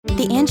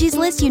The Angie's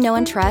List you know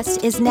and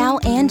trust is now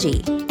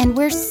Angie, and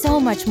we're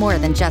so much more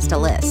than just a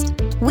list.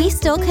 We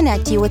still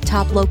connect you with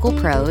top local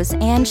pros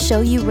and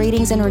show you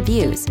ratings and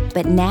reviews,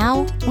 but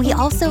now we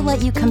also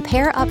let you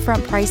compare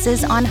upfront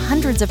prices on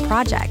hundreds of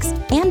projects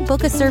and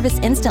book a service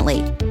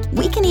instantly.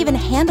 We can even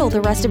handle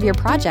the rest of your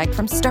project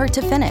from start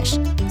to finish.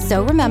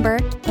 So remember,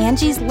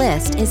 Angie's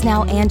List is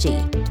now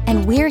Angie,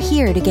 and we're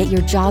here to get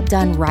your job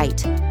done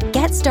right.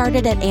 Get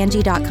started at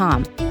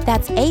Angie.com.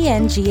 That's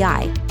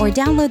ANGI, or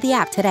download the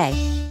app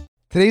today.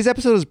 Today's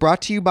episode is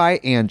brought to you by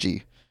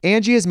Angie.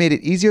 Angie has made it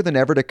easier than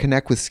ever to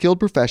connect with skilled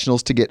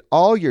professionals to get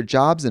all your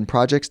jobs and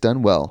projects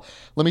done well.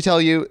 Let me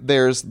tell you,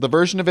 there's the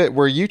version of it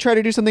where you try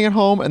to do something at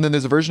home, and then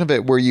there's a version of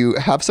it where you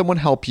have someone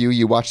help you,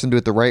 you watch them do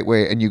it the right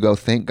way, and you go,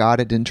 thank God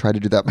I didn't try to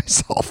do that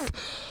myself.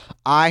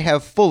 I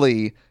have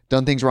fully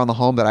done things around the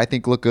home that I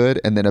think look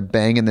good, and then a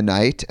bang in the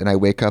night, and I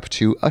wake up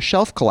to a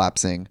shelf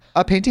collapsing,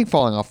 a painting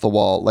falling off the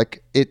wall.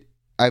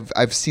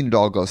 I've seen it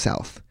all go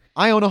south.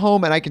 I own a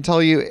home, and I can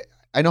tell you,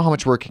 I know how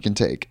much work it can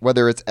take.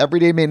 Whether it's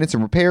everyday maintenance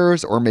and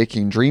repairs or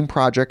making dream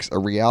projects a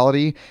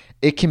reality,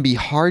 it can be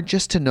hard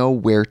just to know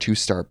where to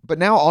start. But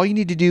now all you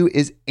need to do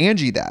is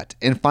Angie that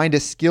and find a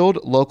skilled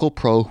local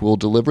pro who will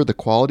deliver the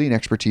quality and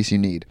expertise you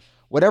need.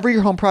 Whatever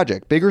your home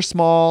project, big or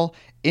small,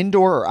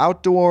 indoor or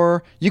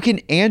outdoor, you can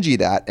Angie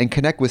that and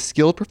connect with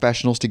skilled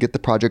professionals to get the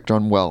project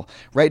done well.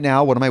 Right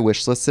now, one of my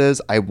wish lists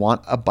is I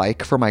want a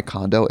bike for my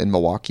condo in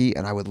Milwaukee,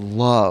 and I would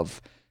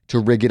love to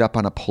rig it up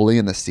on a pulley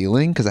in the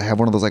ceiling because I have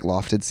one of those like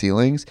lofted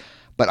ceilings,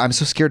 but I'm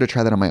so scared to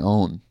try that on my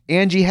own.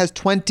 Angie has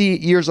 20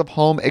 years of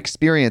home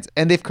experience,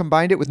 and they've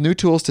combined it with new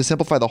tools to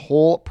simplify the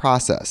whole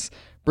process.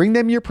 Bring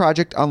them your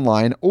project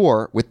online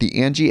or with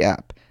the Angie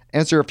app.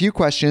 Answer a few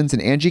questions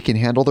and Angie can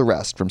handle the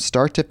rest from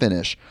start to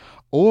finish,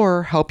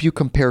 or help you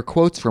compare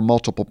quotes from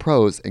multiple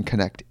pros and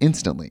connect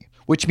instantly,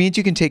 which means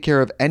you can take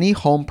care of any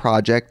home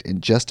project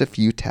in just a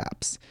few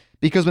taps.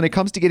 Because when it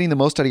comes to getting the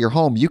most out of your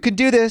home, you can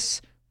do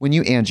this when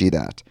you Angie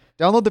that.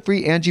 Download the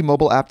free Angie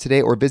mobile app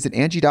today or visit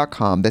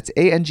Angie.com. That's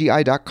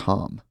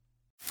ANGI.com.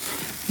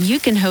 You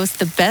can host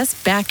the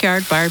best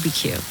backyard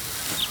barbecue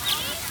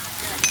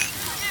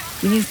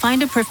when you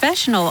find a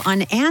professional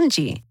on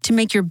Angie to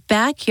make your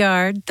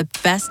backyard the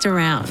best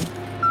around.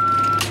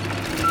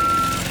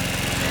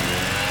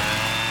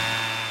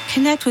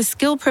 Connect with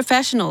skilled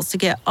professionals to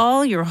get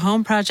all your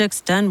home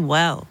projects done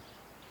well.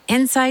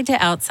 Inside to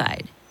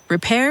outside,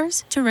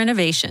 repairs to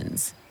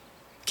renovations.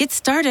 Get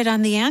started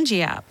on the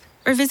Angie app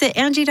or visit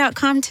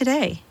Angie.com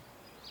today.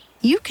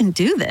 You can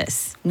do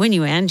this when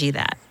you Angie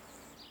that.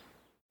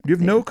 You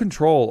have no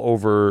control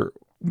over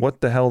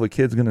what the hell the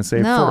kid's going to say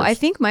first. No, I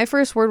think my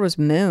first word was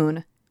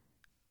moon.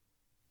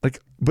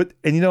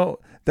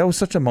 That was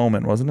such a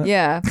moment, wasn't it?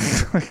 Yeah.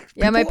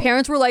 Yeah, my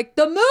parents were like,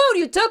 the moon,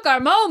 you took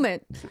our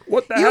moment.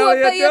 What the hell are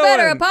you doing? You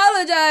better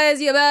apologize,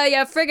 you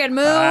friggin'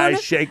 moon. I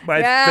shake my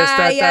fist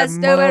at that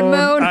stupid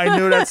moon. I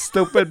knew that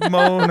stupid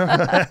moon.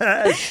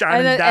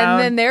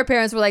 And then their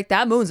parents were like,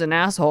 that moon's an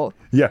asshole.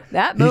 Yeah.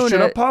 That moon. He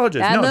should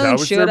apologize. That moon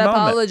should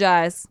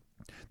apologize.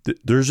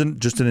 There's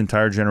just an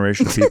entire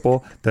generation of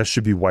people that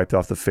should be wiped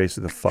off the face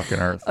of the fucking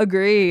earth.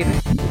 Agreed.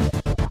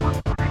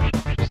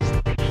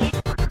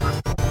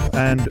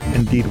 And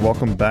indeed,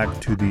 welcome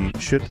back to the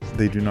Shit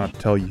They Do Not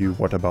Tell You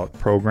What About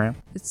program.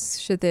 It's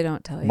shit they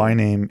don't tell you. My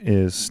name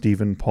is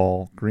Stephen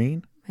Paul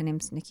Green. My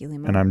name's Nikki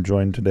Limo. And I'm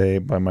joined today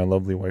by my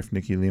lovely wife,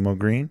 Nikki Limo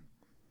Green.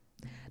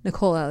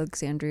 Nicole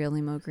Alexandria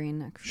Limo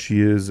Green, actually.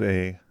 She is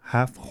a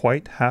half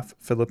white, half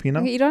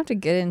Filipino. Okay, you don't have to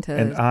get into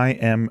And I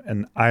am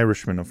an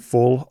Irishman, a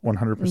full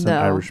 100%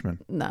 Irishman.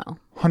 No.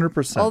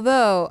 100%.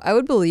 Although, I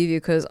would believe you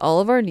because all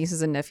of our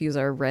nieces and nephews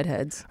are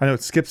redheads. I know,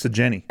 it skips a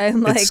Jenny.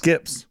 And it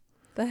skips.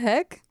 The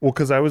heck? Well,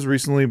 because I was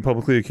recently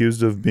publicly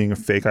accused of being a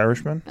fake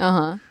Irishman.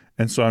 Uh-huh.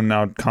 And so I'm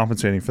now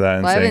compensating for that.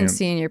 And I saying, haven't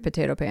seen your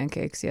potato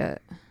pancakes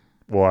yet.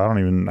 Well, I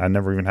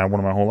never even had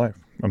one in my whole life.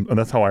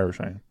 That's how Irish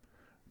I am.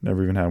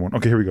 Never even had one.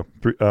 Okay, here we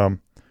go.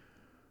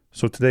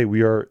 So today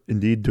we are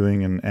indeed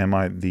doing an Am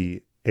I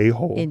the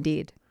A-hole?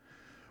 Indeed.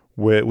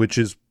 Which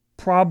is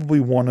probably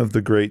one of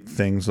the great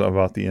things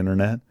about the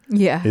internet.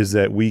 Yeah. Is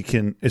that we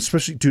can,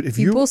 especially, dude, if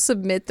people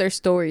submit their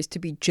stories to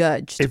be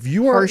judged if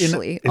you are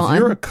harshly. If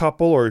you're a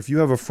couple or if you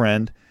have a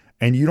friend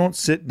and you don't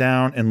sit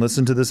down and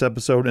listen to this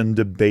episode and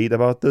debate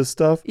about this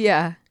stuff.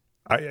 Yeah.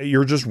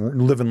 You're just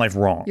living life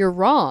wrong. You're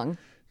wrong.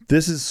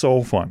 This is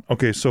so fun.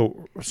 Okay,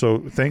 so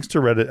thanks to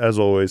Reddit, as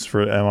always,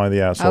 for Am I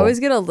the Asshole? I always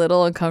get a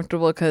little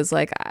uncomfortable because,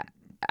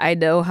 I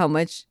know how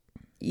much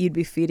you'd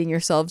be feeding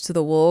yourselves to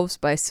the wolves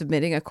by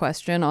submitting a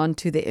question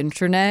onto the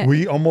internet.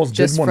 We almost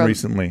did one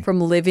recently. From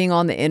living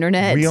on the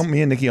internet.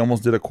 Me and Nikki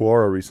almost did a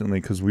Quora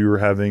recently because we were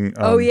having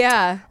a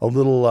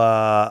little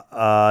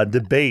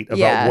debate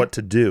about what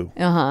to do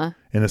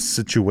in a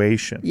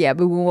situation. Yeah,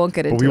 but we won't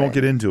get into it. But we won't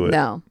get into it.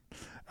 No.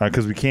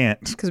 Because we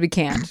can't. Because we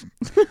can't.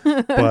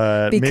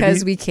 But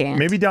we can't.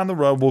 Maybe down the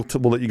road we'll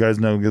let you guys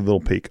know, get a little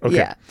peek. Okay.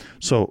 Yeah.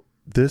 So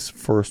this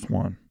first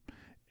one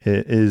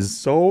is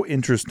so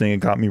interesting. It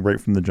got me right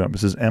from the jump. It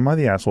says, "Am I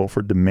the asshole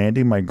for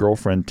demanding my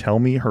girlfriend tell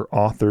me her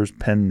author's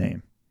pen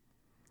name?"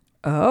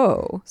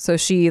 Oh, so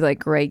she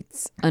like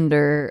writes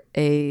under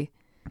a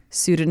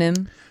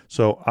pseudonym.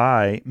 So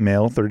I,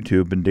 male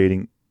 32, been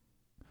dating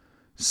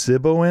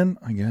Siboin,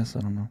 I guess, I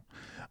don't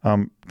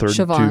know.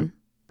 32.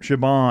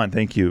 Siobhan,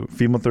 thank you.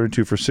 Female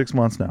 32 for 6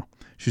 months now.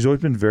 She's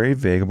always been very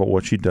vague about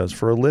what she does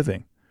for a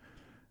living.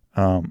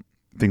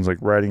 Things like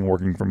writing,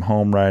 working from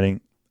home,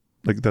 writing.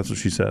 Like that's what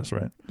she says,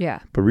 right? Yeah.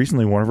 But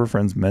recently one of her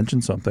friends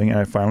mentioned something and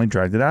I finally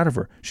dragged it out of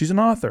her. She's an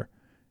author.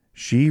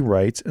 She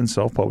writes and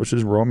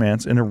self-publishes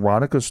romance and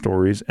erotica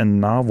stories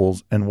and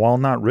novels. And while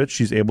not rich,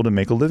 she's able to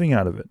make a living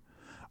out of it.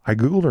 I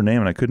Googled her name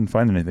and I couldn't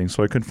find anything,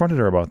 so I confronted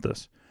her about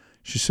this.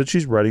 She said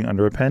she's writing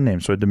under a pen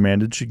name, so I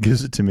demanded she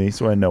gives it to me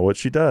so I know what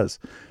she does.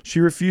 She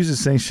refuses,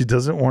 saying she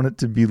doesn't want it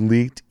to be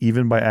leaked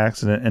even by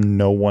accident and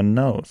no one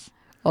knows.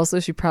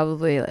 Also, she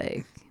probably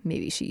like,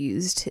 maybe she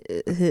used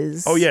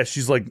his. Oh, yeah.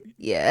 She's like,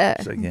 yeah.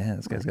 She's like, yeah,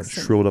 this guy's got a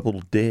shriveled up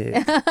little dick.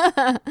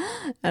 I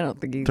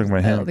don't think Talking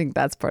about him. I don't think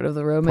that's part of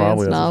the romance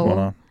Probably that's what's novel. going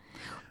on.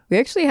 We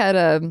actually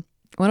had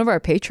one of our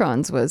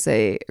patrons was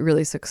a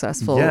really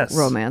successful Yes.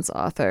 romance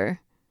author,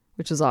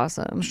 which is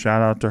awesome.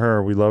 Shout out to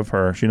her. We love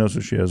her. She knows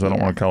who she is. I don't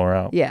Yeah. want to call her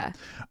out. Yeah.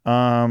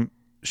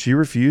 She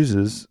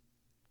refuses,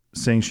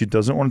 saying she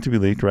doesn't want it to be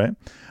leaked, right?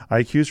 I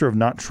accused her of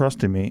not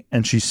trusting me,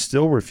 and she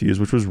still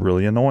refused, which was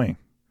really annoying.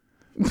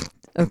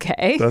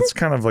 Okay. That's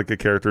kind of like a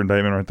character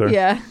indictment right there.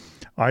 Yeah.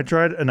 I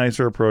tried a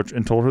nicer approach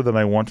and told her that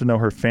I want to know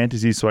her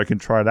fantasies so I can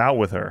try it out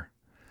with her.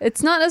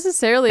 It's not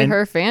necessarily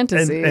her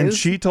fantasies. And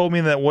she told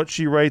me that what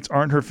she writes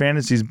aren't her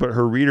fantasies, but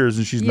her readers,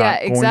 and she's yeah, not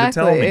going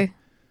exactly. to tell me.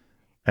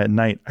 At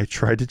night, I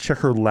tried to check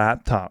her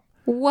laptop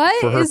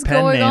What for her is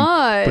pen going name,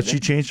 on? but she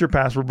changed her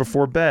password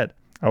before bed.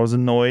 I was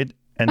annoyed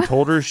and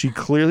told her she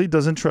clearly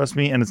doesn't trust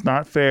me and it's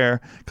not fair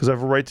because I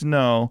have a right to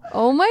know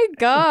Oh my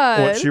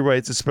god. what she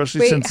writes,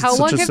 especially Wait, since how it's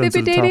long such a have they been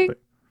sensitive dating?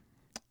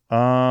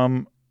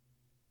 topic.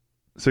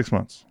 6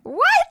 months.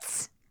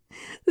 What?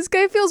 This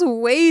guy feels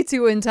way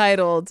too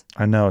entitled.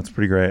 I know, it's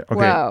pretty great. Okay.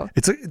 Wow.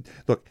 It's a,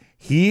 look,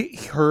 he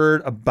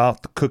heard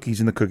about the cookies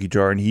in the cookie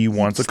jar and he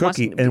wants a just wants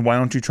cookie. them to And why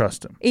don't you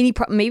trust him? And he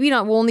maybe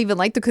not won't even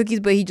like the cookies,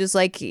 but he just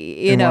like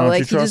you And why know, don't like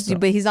you he trust just him?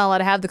 but he's not allowed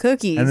to have the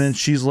cookies. And then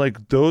she's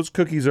like, those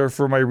cookies are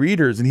for my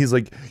readers. And he's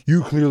like,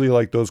 you clearly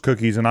like those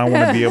cookies and I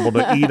want to be able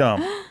to eat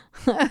them.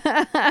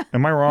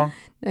 Am I wrong?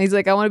 And he's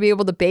like, I want to be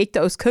able to bake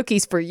those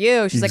cookies for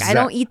you. She's like, I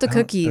don't eat the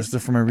cookies. They're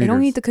for my readers. I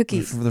don't eat the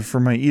cookies. They're for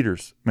my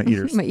eaters. My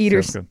eaters. My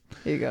eaters. Sounds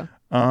There you go.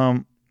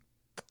 good.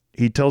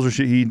 He tells her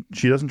she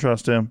doesn't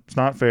trust him. It's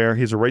not fair.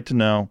 He has a right to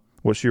know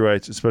what she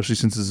writes, especially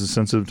since it's a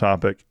sensitive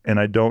topic. And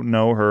I don't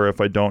know her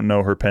if I don't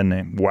know her pen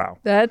name. Wow.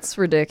 That's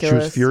ridiculous. She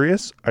was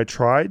furious. I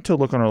tried to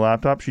look on her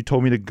laptop. She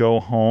told me to go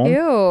home.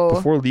 Ew.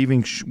 Before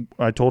leaving,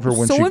 I told her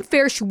when so she...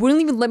 unfair. She wouldn't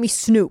even let me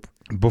snoop.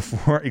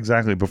 Before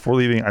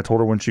leaving, I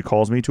told her when she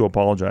calls me to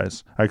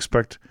apologize. I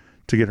expect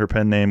to get her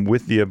pen name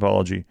with the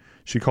apology.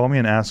 She called me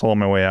an asshole on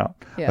my way out.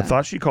 Yeah. I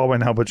thought she called by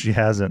now, but she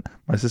hasn't.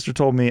 My sister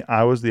told me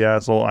I was the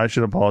asshole. I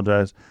should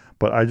apologize,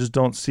 but I just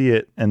don't see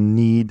it and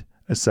need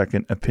a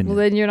second opinion.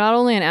 Well, then you're not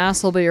only an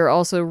asshole, but you're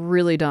also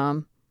really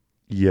dumb.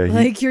 Yeah.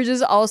 Like you're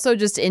just also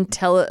just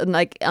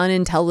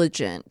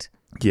unintelligent.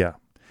 Yeah.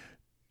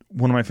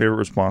 One of my favorite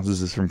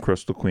responses is from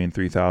Crystal Queen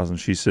 3000.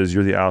 She says,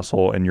 "You're the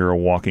asshole and you're a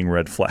walking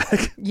red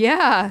flag."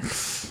 Yeah.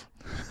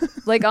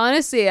 Like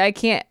honestly, I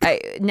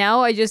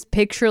just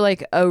picture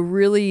like a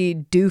really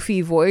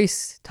doofy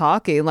voice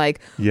talking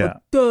like, Yeah.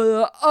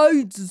 duh,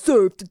 I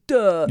deserve to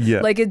duh. Yeah.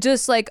 Like it's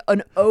just like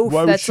an oath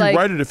Why would that's she like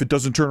write it if it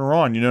doesn't turn her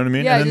on? You know what I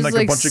mean? Yeah, and then just like a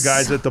like bunch of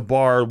guys at the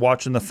bar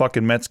watching the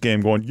fucking Mets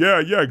game going, yeah,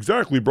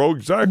 exactly, bro,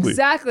 exactly.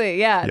 Exactly.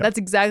 Yeah. Yep. That's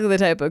exactly the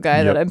type of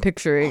guy that Yep. I'm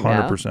picturing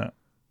now. 100%.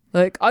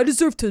 Like, I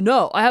deserve to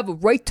know. I have a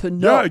right to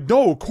know. Yeah,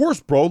 no, of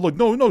course, bro. Like,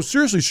 no,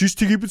 seriously, she's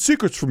keeping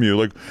secrets from you.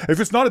 Like, if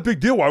it's not a big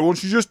deal, why won't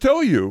she just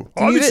tell you?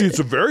 Obviously, it's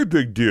a very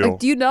big deal. Like,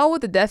 do you know what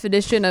the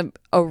definition of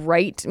a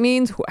right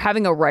means?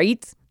 Having a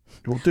right?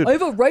 Well, dude, I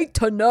have a right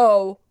to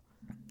know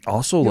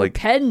also, your like,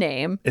 pen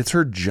name. it's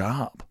her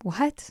job.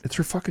 What? It's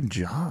her fucking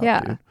job. Yeah.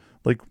 Dude.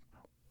 Like,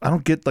 I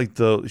don't get like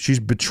she's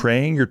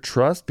betraying your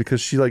trust because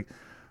she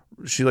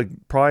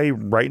probably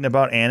writing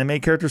about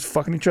anime characters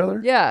fucking each other.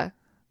 Yeah.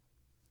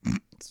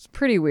 It's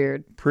pretty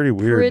weird. Pretty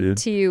weird, dude.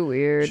 Pretty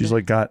weird. She's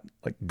like got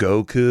like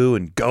Goku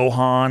and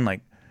Gohan like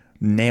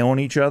nailing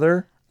each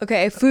other.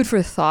 Okay, food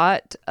for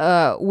thought.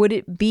 Would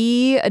it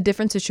be a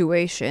different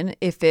situation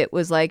if it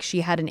was like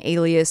she had an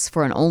alias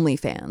for an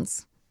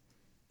OnlyFans?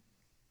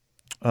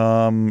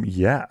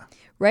 Yeah.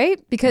 Right?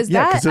 Because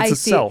Yeah, that 'cause it's I a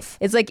see. self.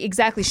 It's like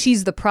exactly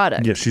she's the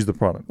product. Yeah, she's the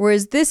product.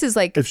 Whereas this is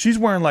like If she's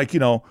wearing like,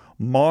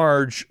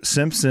 Marge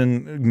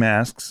Simpson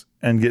masks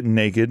and getting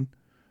naked,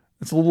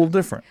 it's a little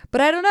different. but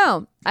I don't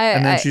know.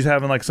 And then she's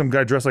having like some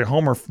guy dressed like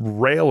Homer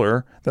rail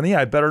her, then yeah,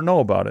 I better know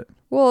about it.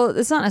 Well,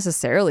 it's not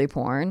necessarily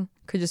porn.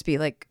 Could just be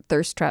like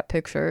thirst trap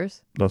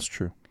pictures. That's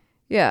true.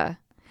 Yeah.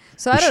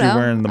 So I Is don't she know.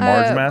 wearing the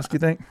Marge mask, you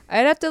think?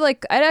 I'd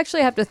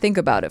actually have to think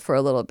about it for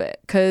a little bit.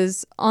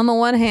 Because on the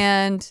one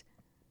hand,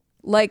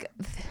 like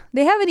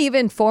they haven't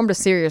even formed a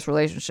serious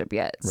relationship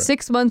yet. Right.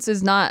 6 months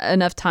is not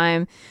enough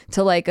time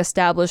to like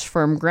establish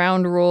firm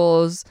ground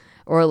rules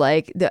or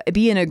like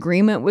be in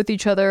agreement with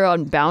each other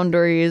on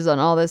boundaries, on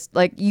all this.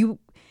 Like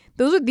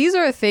these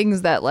are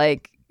things that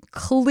like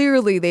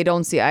clearly they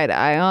don't see eye to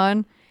eye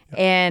on.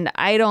 And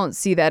I don't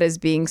see that as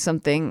being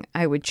something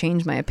I would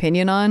change my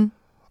opinion on.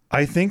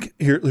 I think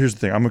here's the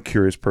thing. I'm a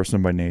curious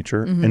person by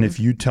nature. And if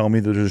you tell me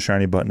that there's a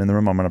shiny button in the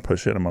room, I'm going to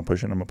push it. I'm going to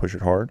push it. I'm going to push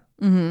it hard.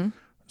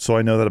 So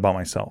I know that about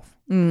myself.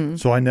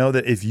 So I know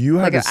that if you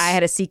had I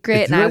had a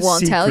secret and I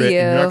won't tell you.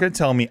 You're not going to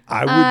tell me.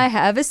 I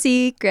have a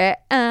secret.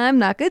 I'm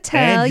not going to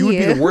tell you. And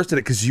you would be the worst at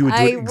it because you would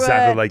do it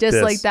exactly like this.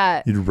 Just like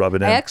that. You'd rub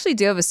it in. I actually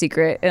do have a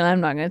secret and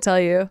I'm not going to tell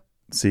you.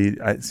 See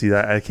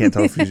that I can't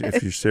tell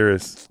if you're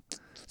serious.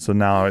 So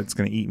now it's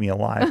going to eat me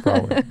alive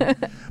probably.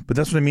 But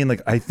that's what I mean.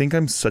 Like, I think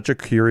I'm such a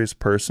curious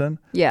person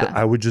that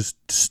I would just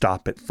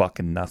stop at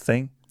fucking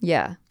nothing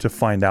to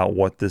find out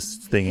what this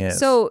thing is.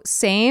 So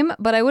same,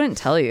 but I wouldn't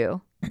tell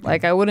you.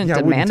 Like, I wouldn't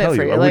demand it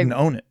for you. I wouldn't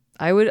own it.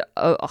 I would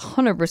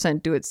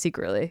 100% do it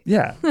secretly.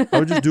 Yeah. I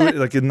would just do it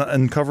like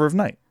in cover of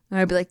night. And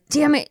I'd be like,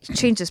 damn it, he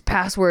changed his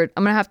password.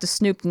 I'm going to have to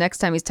snoop next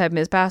time he's typing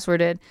his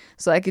password in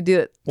so I could do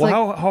it.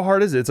 Well, like, how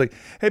hard is it? It's like,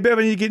 hey, babe,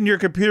 I need to get in your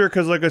computer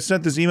because like I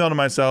sent this email to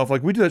myself.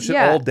 Like we do that shit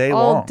all day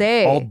long. All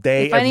day, if every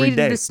day. If I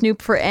needed to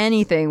snoop for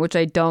anything, which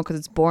I don't because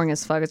it's boring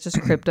as fuck. It's just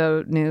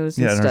crypto news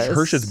and stuff.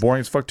 Her shit's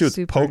boring as fuck too. It's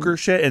poker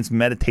shit and it's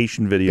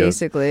meditation videos.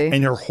 Basically.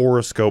 And your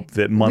horoscope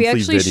monthly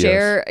videos. We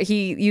actually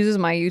he uses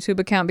my YouTube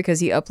account because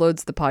he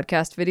uploads the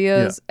podcast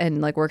videos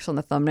and like works on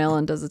the thumbnail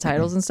and does the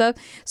titles and stuff.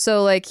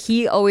 So like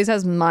he always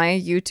has my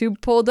YouTube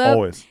pulled up.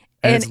 Always.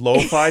 And it's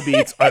lo-fi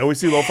beats. I always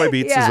see lo-fi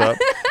beats is up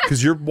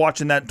because you're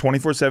watching that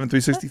 24/7,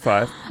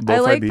 365. I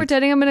like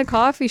pretending I'm in a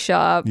coffee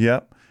shop.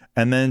 Yep.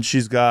 And then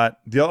she's got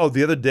the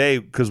other day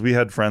because we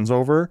had friends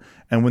over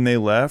and when they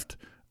left,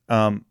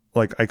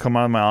 like I come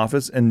out of my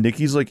office and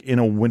Nikki's like in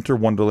a winter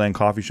wonderland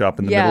coffee shop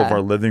in the middle of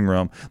our living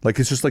room. Like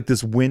it's just like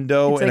this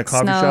window in a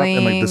coffee shop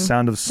and like the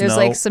sound of snow. There's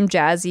like some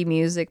jazzy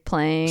music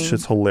playing.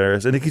 Shit's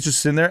hilarious. And Nikki's just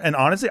sitting there. And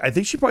honestly, I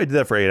think she probably did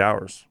that for 8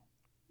 hours.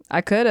 I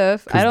could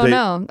have. I don't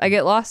know. I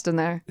get lost in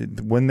there.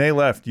 When they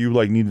left, you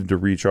like needed to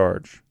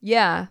recharge.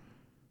 Yeah.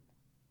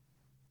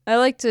 I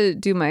like to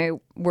do my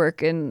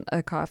work in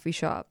a coffee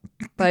shop,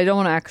 but I don't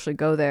want to actually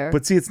go there.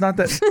 But see, it's not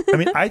that. I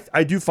mean,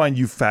 I do find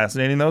you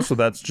fascinating though, so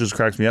that just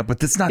cracks me up.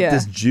 But it's not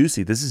this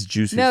juicy. This is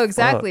juicy. No,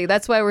 exactly.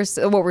 That's why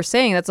what we're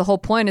saying. That's the whole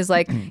point. Is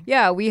like,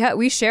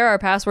 we share our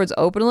passwords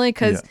openly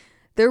because.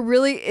 There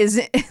really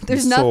isn't.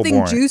 There's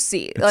nothing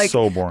juicy. It's like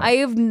so boring. I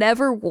have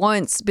never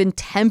once been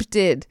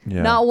tempted,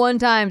 not one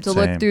time, to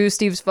look through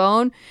Steve's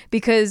phone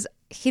because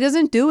he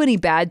doesn't do any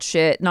bad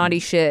shit, naughty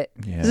shit.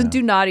 Yeah. Doesn't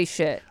do naughty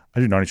shit. I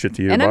do naughty shit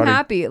to your body. And I'm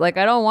happy. Like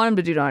I don't want him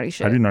to do naughty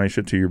shit. I do naughty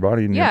shit to your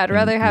body. I'd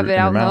rather have it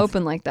out in the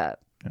open like that.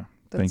 Yeah,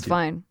 that's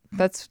fine.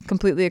 That's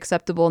completely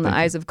acceptable in the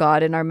eyes of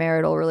God in our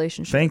marital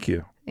relationship. Thank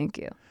you. Thank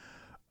you.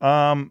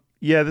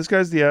 Yeah, this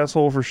guy's the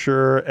asshole for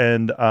sure,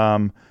 and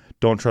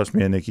don't trust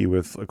me and Nikki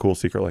with a cool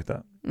secret like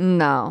that.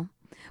 No.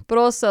 But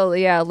also,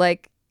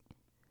 like,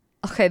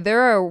 okay,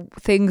 there are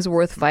things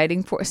worth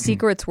fighting for,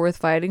 secrets worth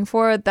fighting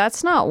for.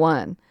 That's not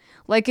one.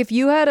 Like, if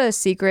you had a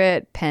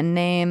secret pen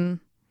name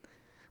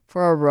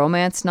for a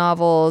romance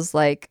novels,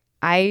 like,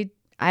 I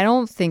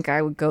don't think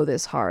I would go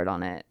this hard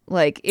on it.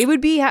 Like, it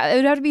would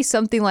have to be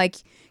something like,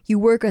 you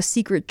work a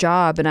secret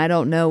job and I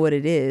don't know what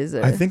it is.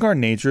 I think our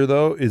nature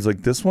though is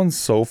like this one's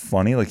so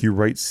funny. Like you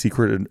write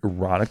secret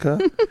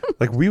erotica.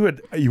 Like we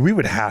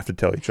would have to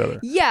tell each other.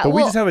 Yeah. But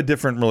we just have a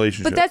different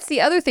relationship. But that's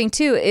the other thing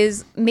too,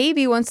 is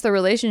maybe once the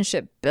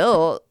relationship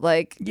built,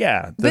 like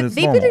but they've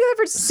been together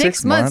for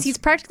 6 months. He's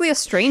practically a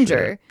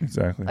stranger. Sure.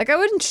 Exactly. Like I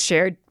wouldn't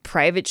share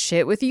private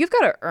shit with you. You've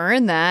got to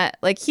earn that.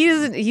 Like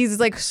he's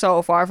like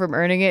so far from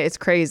earning it. It's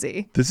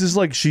crazy. This is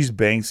like she's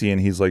Banksy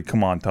and he's like,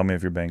 come on, tell me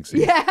if you're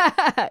Banksy.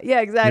 Yeah,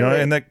 exactly. You know,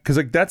 and that because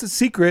like that's a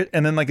secret,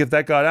 and then like if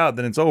that got out,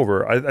 then it's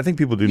over. I think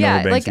people do know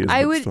who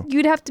Banksy is.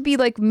 You'd have to be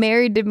like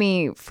married to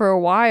me for a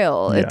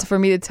while for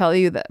me to tell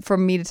you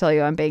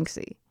I'm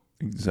Banksy.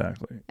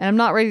 Exactly. And I'm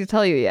not ready to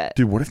tell you yet.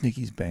 Dude, what if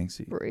Nikki's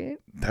Banksy? Right?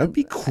 That would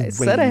be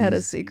crazy. I said I had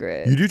a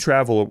secret. You do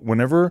travel.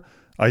 Whenever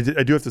I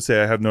do have to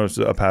say I have noticed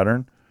a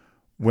pattern.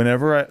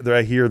 Whenever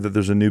I hear that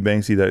there's a new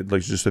Banksy that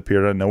like just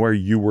appeared out of nowhere,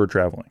 you were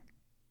traveling.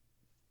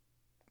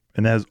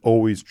 And that has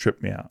always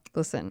tripped me out.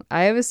 Listen,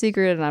 I have a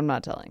secret and I'm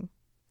not telling.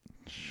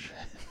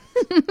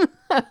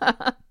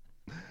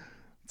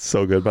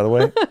 So good, by the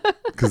way,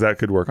 because that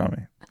could work on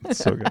me. It's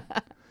so good.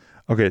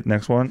 Okay,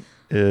 next one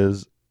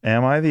is,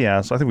 am I the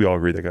asshole? I think we all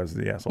agree that guy's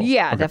the asshole.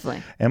 Yeah, okay.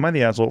 Definitely. Am I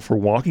the asshole for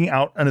walking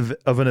out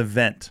of an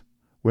event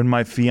when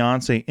my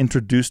fiance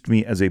introduced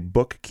me as a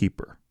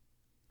bookkeeper?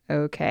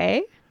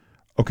 Okay.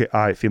 Okay,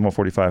 I, female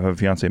 45, have a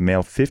fiance,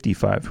 male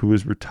 55, who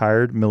is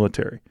retired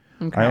military.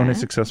 Okay. I own a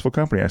successful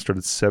company I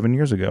started 7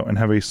 years ago and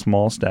have a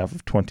small staff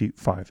of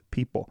 25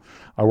 people.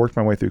 I worked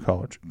my way through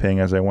college, paying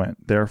as I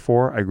went.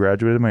 Therefore, I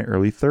graduated in my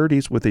early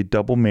 30s with a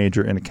double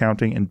major in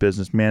accounting and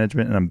business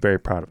management, and I'm very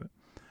proud of it.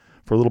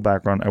 For a little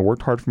background, I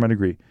worked hard for my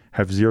degree,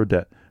 have zero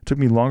debt. It took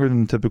me longer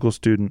than a typical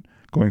student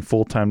going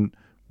full-time.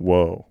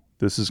 Whoa,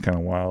 this is kind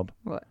of wild.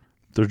 What?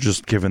 They're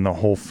just giving the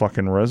whole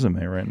fucking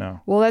resume right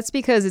now. Well, that's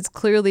because it's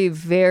clearly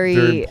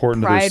very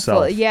important prideful. to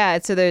their self. Yeah,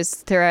 so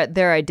there's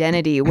their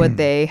identity, what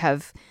they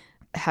have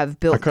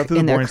built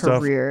in their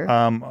career.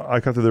 I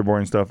cut through their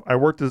boring stuff. I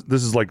worked.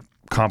 This is like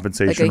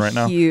compensation like right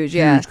now.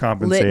 Huge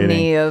compensating.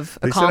 litany of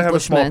they said I have a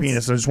small accomplishments.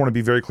 penis. I just want to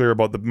be very clear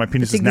about my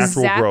penis is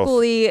natural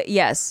growth. Exactly.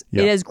 Yes,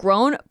 Yeah. it has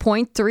grown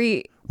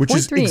 0.3. Which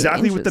is 0.3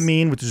 exactly inches. what the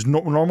mean, which is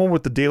normal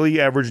with the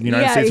daily average in the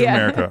United States of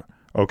America.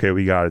 Okay,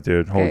 we got it,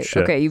 dude. Holy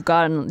shit. Okay, you've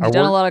done a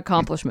lot of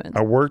accomplishments.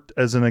 I worked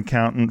as an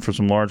accountant for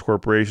some large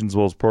corporations as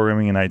well as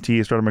programming and IT.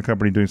 I started my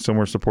company doing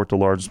similar support to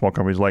large and small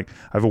companies. Like,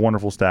 I have a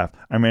wonderful staff.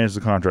 I manage the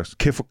contracts,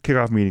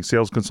 kickoff meetings,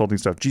 sales consulting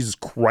stuff. Jesus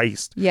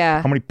Christ.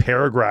 Yeah. How many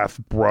paragraphs,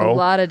 bro? A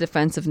lot of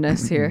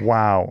defensiveness here.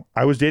 Wow.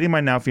 I was dating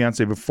my now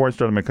fiance before I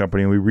started my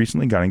company, and we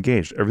recently got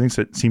engaged.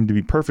 Everything seemed to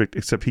be perfect,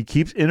 except he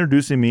keeps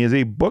introducing me as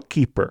a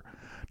bookkeeper.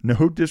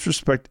 No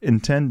disrespect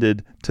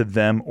intended to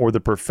them or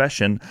the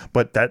profession,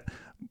 but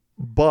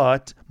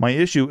my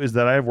issue is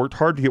that I have worked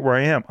hard to get where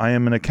I am. I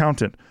am an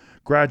accountant,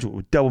 graduate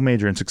with double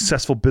major, and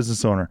successful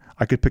business owner.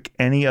 I could pick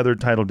any other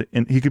title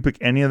he could pick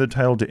any other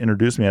title to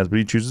introduce me as, but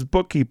he chooses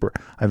bookkeeper.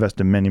 I've asked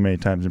him many, many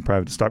times in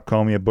private to stop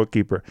calling me a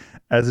bookkeeper,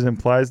 as it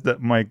implies that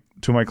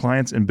to my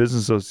clients and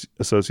business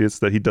associates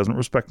that he doesn't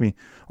respect me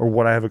or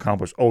what I have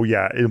accomplished. Oh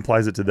yeah, it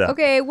implies it to them.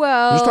 Okay,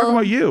 well, We're just talking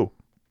about you.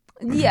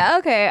 Yeah,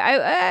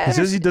 okay. He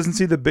says he doesn't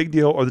see the big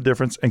deal or the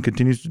difference and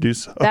continues to do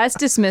so. That's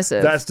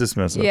dismissive. That's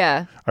dismissive.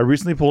 Yeah. I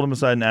recently pulled him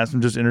aside and asked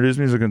him to just introduce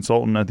me as a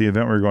consultant at the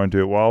event we were going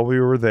to. While we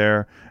were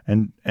there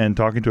and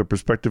talking to a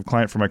prospective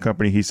client for my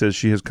company, he says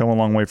she has come a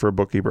long way for a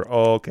bookkeeper.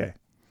 Oh, okay.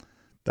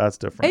 That's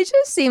different. It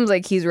just seems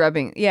like he's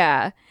rubbing.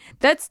 Yeah.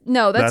 That's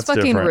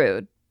fucking different.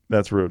 rude.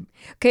 That's rude.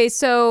 Okay,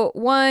 so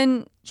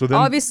then,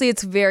 obviously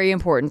it's very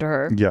important to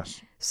her.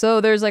 Yes.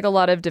 So there's like a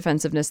lot of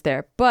defensiveness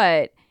there.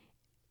 But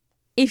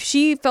if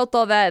she felt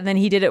all that and then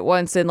he did it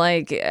once and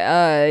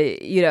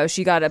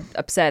she got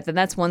upset, then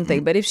that's one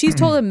thing. But if she's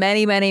told him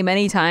many, many,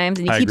 many times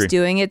and he keeps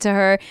doing it to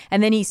her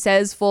and then he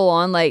says full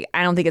on, like,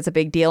 I don't think it's a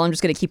big deal, I'm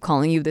just going to keep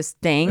calling you this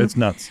thing. It's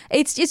nuts.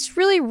 It's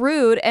really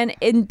rude. And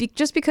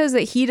just because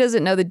that he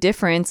doesn't know the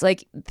difference,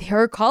 like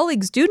her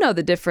colleagues do know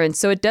the difference.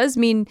 So it does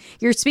mean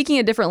you're speaking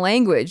a different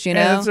language, you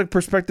know? And it's a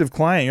prospective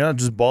client. You're not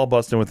just ball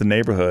busting with the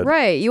neighborhood.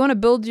 Right. You want to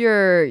build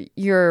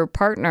your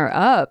partner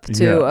up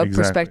to a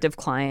prospective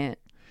client.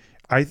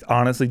 I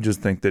honestly just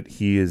think that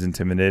he is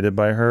intimidated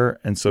by her,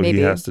 and so Maybe.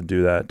 he has to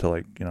do that to,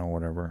 like,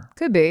 whatever.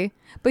 Could be.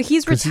 But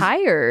he's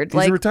retired.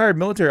 He's a retired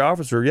military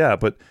officer, yeah,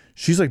 but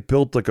she's like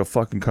built like a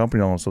fucking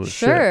company almost. Shit.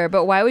 Sure,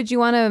 but why would you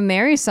want to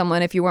marry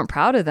someone if you weren't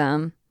proud of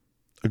them?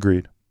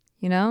 Agreed.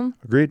 You know?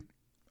 Agreed.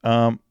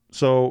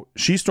 So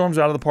she storms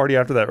out of the party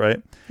after that,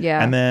 right?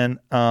 Yeah. And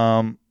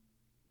then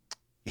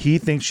he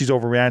thinks she's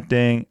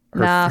overreacting.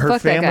 Her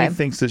family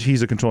thinks that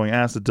he's a controlling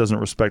ass that doesn't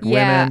respect women.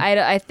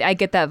 Yeah, I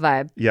get that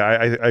vibe. Yeah,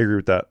 I agree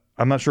with that.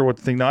 I'm not sure what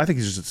to think. No, I think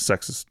he's just a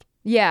sexist.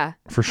 Yeah.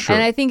 For sure.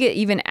 And I think it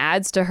even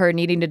adds to her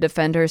needing to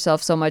defend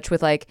herself so much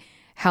with like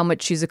how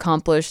much she's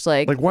accomplished.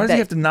 Like why does he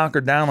have to knock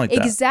her down like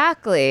that?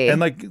 Exactly. And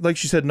like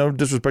she said, no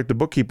disrespect to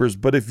bookkeepers,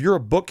 but if you're a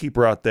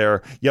bookkeeper out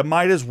there, you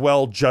might as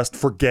well just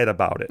forget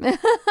about it.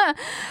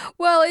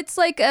 Well, it's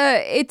like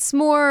it's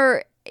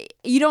more,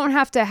 you don't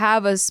have to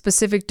have a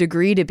specific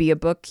degree to be a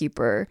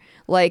bookkeeper.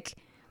 Like,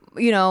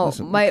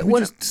 Listen,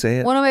 just say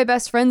it? One of my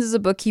best friends is a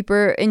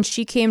bookkeeper, and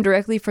she came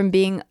directly from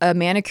being a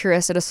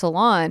manicurist at a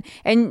salon.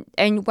 And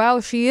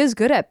while she is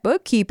good at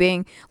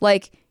bookkeeping,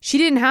 like, she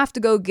didn't have to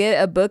go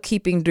get a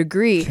bookkeeping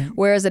degree.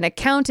 Whereas an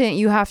accountant,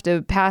 you have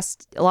to pass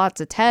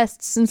lots of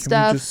tests and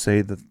stuff. Can we just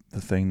say the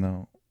thing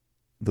though,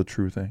 the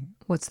true thing?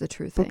 What's the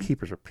true thing?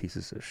 Bookkeepers are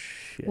pieces of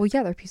shit. Well,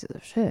 yeah, they're pieces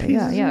of shit.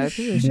 They're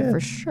pieces of shit for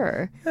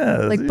sure. Yeah,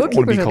 like,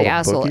 bookkeepers are the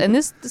asshole. In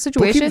this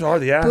situation, bookkeepers are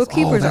the asshole.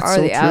 Bookkeepers are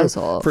so the true.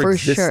 asshole. For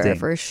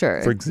existing.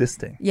 sure. For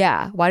existing.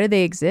 Yeah. Why do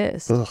they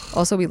exist? Ugh.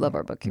 Also, we love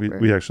our bookkeeper.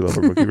 We actually love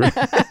our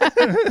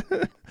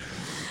bookkeeper.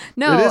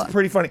 No. It is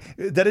pretty funny.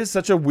 That is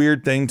such a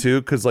weird thing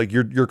too, because like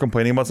you're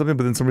complaining about something,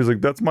 but then somebody's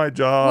like, "That's my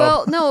job."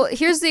 Well, no.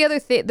 Here's the other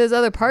thing. There's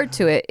other part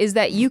to it is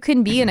that you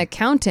can be an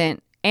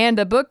accountant and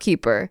a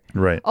bookkeeper.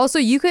 Right. Also,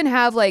 you can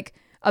have like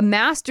a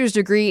master's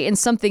degree in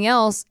something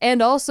else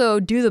and also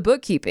do the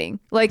bookkeeping.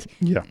 Like,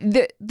 yeah.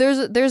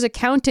 There's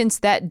accountants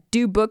that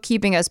do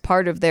bookkeeping as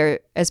part of their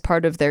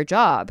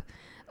job,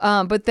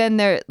 but then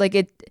they're like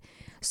it.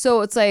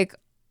 So it's like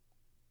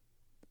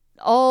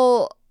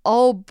all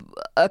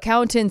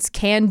accountants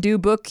can do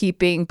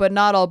bookkeeping, but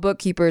not all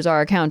bookkeepers are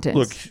accountants.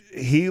 Look,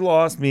 he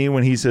lost me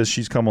when he says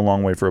she's come a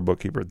long way for a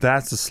bookkeeper.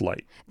 That's a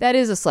slight. That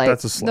is a slight.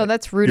 That's a slight. No,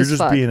 that's rude You're as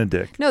just fuck. being a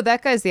dick. No,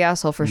 that guy's the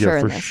asshole for sure. Yeah,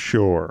 in for this.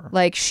 sure.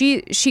 Like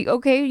she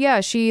okay,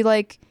 yeah, she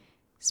like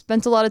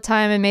spent a lot of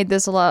time and made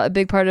this a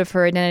big part of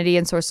her identity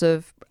and source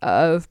of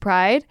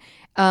pride.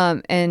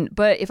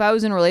 But if I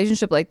was in a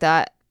relationship like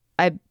that,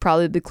 I'd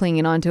probably be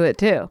clinging on to it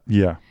too.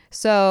 Yeah.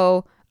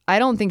 So I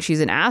don't think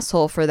she's an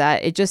asshole for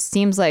that. It just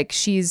seems like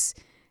she's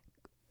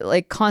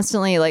like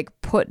constantly like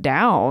put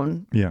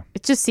down. Yeah.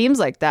 It just seems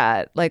like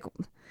that. Like,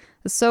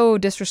 it's so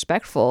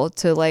disrespectful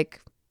to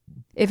like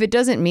if it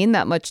doesn't mean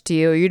that much to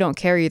you, you don't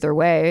care either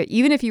way.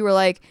 Even if you were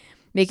like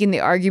making the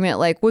argument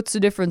like, what's the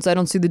difference? I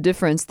don't see the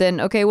difference. Then,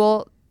 okay,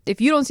 well,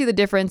 if you don't see the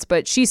difference,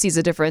 but she sees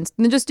a difference,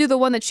 then just do the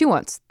one that she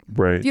wants.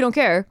 Right. If you don't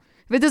care.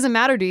 If it doesn't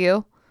matter to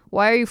you,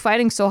 why are you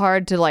fighting so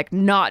hard to like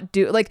not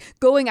do, like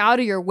going out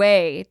of your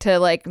way to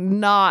like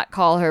not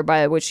call her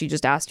by what she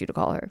just asked you to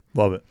call her?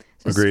 Love it.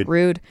 It's Agreed.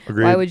 rude.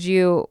 Agreed.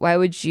 Why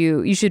would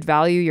you should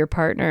value your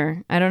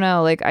partner. I don't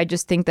know. Like, I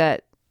just think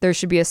that there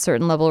should be a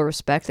certain level of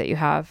respect that you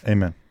have.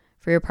 Amen.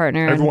 For your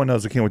partner. Everyone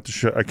knows I can't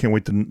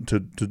wait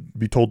to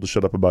be told to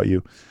shut up about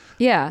you.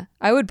 Yeah,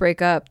 I would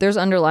break up. There's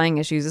underlying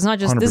issues. It's not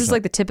just, 100%. This is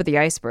like the tip of the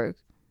iceberg.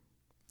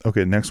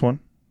 Okay, next one.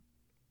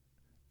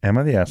 Am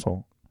I the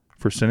asshole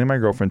for sending my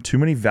girlfriend too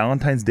many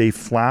Valentine's Day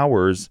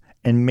flowers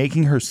and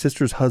making her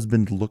sister's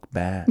husband look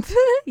bad?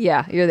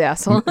 Yeah, you're the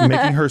asshole.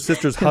 Making her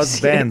sister's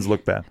husbands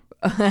look bad.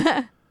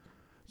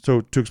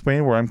 So to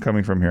explain where I'm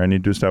coming from here, I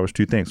need to establish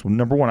two things. Well,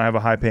 number one, I have a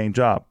high-paying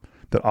job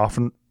that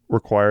often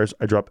requires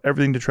I drop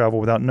everything to travel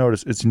without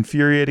notice. It's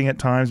infuriating at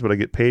times, but I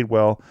get paid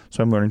well,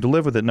 so I'm learning to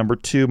live with it. Number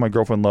two, my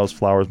girlfriend loves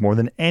flowers more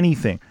than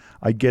anything.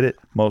 I get it.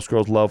 Most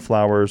girls love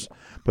flowers,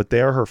 but they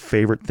are her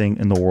favorite thing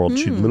in the world.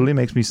 She literally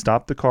makes me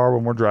stop the car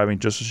when we're driving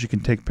just so she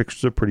can take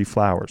pictures of pretty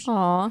flowers.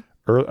 Aw.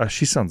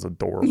 She sounds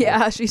adorable.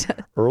 Yeah, she does.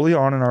 Early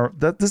on in our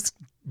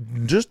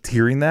just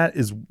hearing that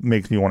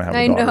makes me want to have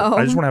a daughter. know.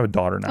 I just want to have a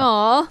daughter now.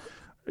 Aw.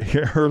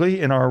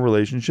 Early in our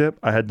relationship,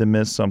 I had to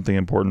miss something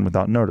important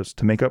without notice.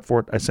 To make up for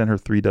it, I sent her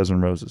 3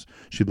 dozen roses.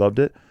 She loved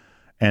it,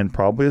 and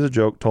probably as a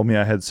joke, told me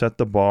I had set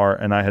the bar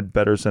and I had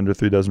better send her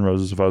 3 dozen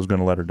roses if I was going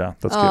to let her down.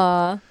 That's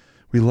cute.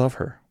 We love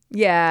her.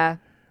 Yeah.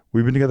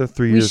 We've been together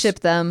 3 years. We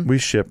ship them. We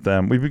ship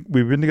them. We've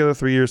been together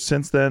 3 years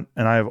since then,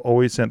 and I have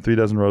always sent 3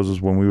 dozen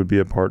roses when we would be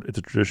apart. It's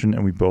a tradition,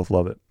 and we both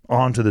love it.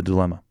 On to the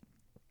dilemma.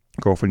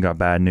 Girlfriend got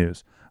bad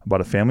news about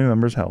a family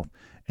member's health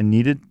and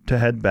needed to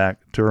head back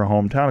to her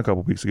hometown a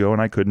couple weeks ago,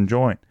 and I couldn't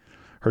join.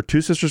 Her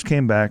 2 sisters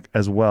came back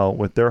as well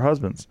with their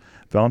husbands.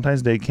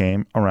 Valentine's Day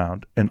came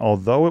around, and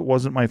although it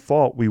wasn't my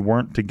fault we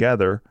weren't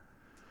together,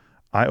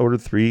 I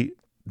ordered 3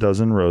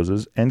 dozen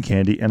roses and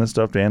candy and a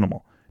stuffed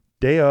animal.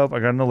 Day of, I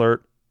got an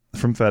alert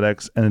from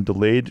FedEx and a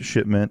delayed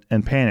shipment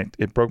and panicked.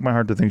 It broke my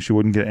heart to think she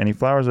wouldn't get any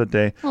flowers that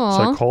day. Aww.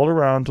 So I called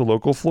around to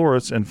local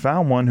florists and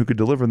found one who could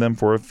deliver them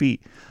for a fee.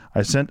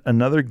 I sent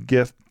another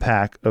gift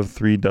pack of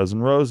 3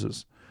 dozen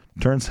roses.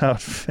 Turns out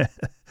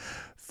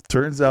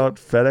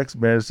FedEx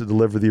managed to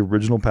deliver the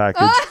original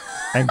package,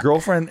 and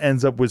girlfriend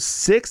ends up with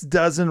 6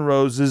 dozen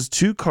roses,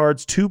 2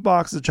 cards, 2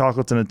 boxes of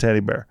chocolates, and a teddy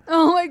bear.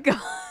 Oh my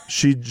God.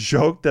 She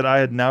joked that I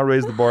had now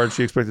raised the bar and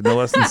she expected no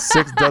less than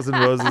 6 dozen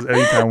roses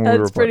anytime when we were apart.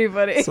 That's pretty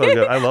funny. So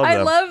good. I love them. I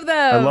love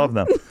them. I love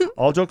them.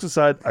 All jokes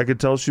aside, I could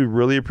tell she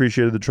really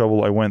appreciated the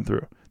trouble I went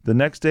through. The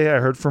next day, I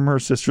heard from her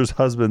sister's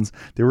husbands.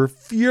 They were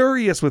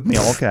furious with me,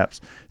 all caps,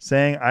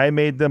 saying I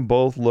made them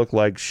both look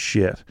like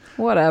shit.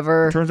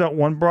 Whatever. Turns out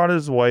one brought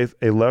his wife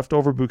a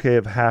leftover bouquet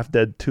of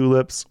half-dead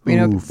tulips. We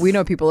Oof.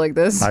 know people like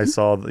this.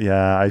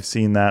 I've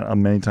seen that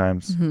many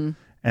times. Mm-hmm.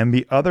 And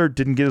the other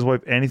didn't get his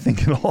wife anything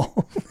at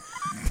all.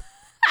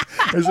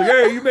 It's like,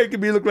 hey, you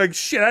making me look like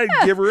shit. I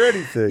didn't give her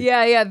anything.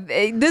 Yeah.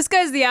 This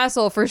guy's the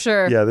asshole for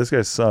sure. Yeah, this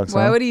guy sucks.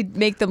 Why would he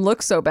make them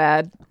look so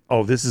bad?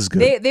 Oh, this is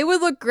good. They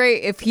would look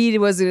great if he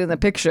wasn't in the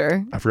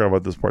picture. I forgot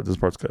about this part. This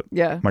part's good.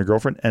 Yeah. My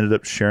girlfriend ended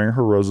up sharing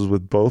her roses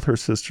with both her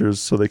sisters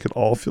so they could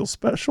all feel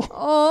special.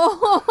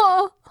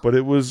 Oh. But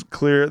it was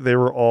clear they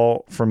were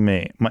all from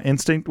me. My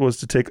instinct was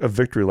to take a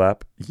victory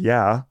lap.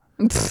 Yeah.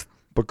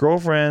 But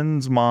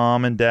girlfriend's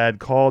mom and dad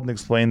called and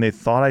explained they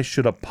thought I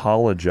should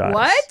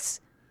apologize.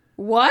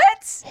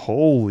 What?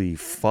 Holy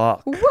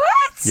fuck. What?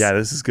 Yeah,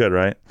 this is good,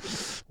 right?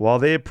 While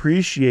they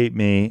appreciate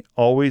me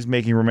always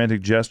making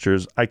romantic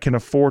gestures, I can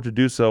afford to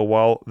do so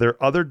while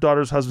their other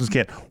daughter's husbands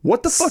can't.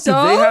 What the fuck do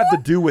they have to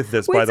do with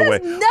this, by the way?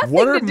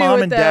 What are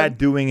mom and dad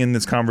doing in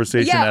this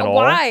conversation at all?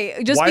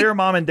 Why? Why are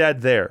mom and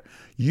dad there?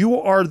 You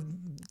are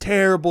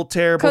terrible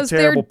parents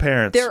their for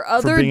being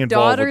other involved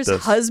daughter's with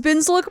this.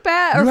 husbands look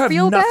bad or you have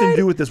feel bad? nothing to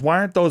do with this. Why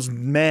aren't those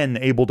men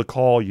able to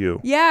call you?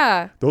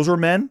 Yeah. Those are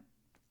men?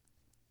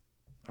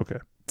 Okay.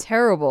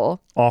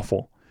 Terrible.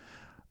 Awful.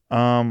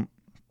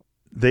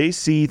 They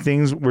see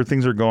things where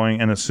things are going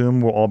and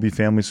assume we'll all be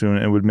family soon,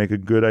 and it would make a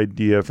good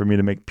idea for me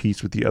to make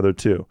peace with the other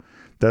two.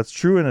 That's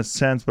true in a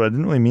sense, but I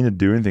didn't really mean to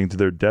do anything to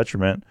their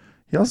detriment.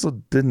 He also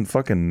didn't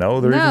fucking know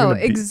they're even gonna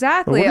be.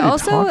 Exactly.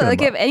 Also,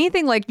 like, if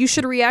anything, like, you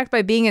should react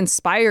by being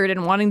inspired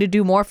and wanting to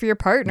do more for your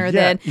partner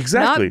than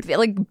exactly. not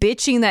like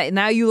bitching that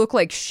now you look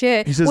like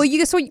shit. He says, well,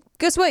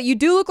 guess what? You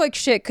do look like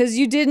shit because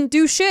you didn't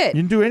do shit.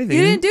 You didn't do anything.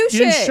 You didn't do shit.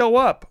 You didn't show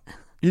up.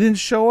 You didn't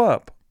show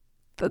up.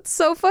 That's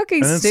so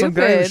fucking and then stupid. Some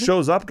guy who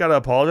shows up gotta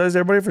apologize to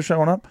everybody for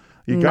showing up.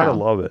 You gotta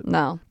love it.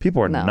 No.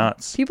 People are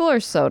nuts. People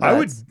are so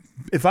nuts.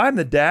 If I'm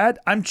the dad,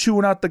 I'm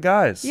chewing out the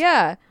guys.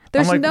 Yeah.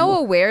 There's like, no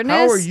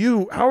awareness.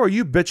 How are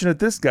you bitching at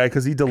this guy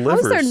because he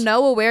delivers? How is there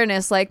no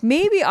awareness? Like,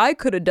 maybe I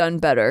could have done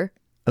better.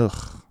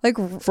 Ugh. Like,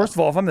 first of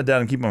all, if I'm the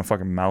dad, I'm keeping my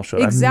fucking mouth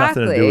shut. Exactly. I have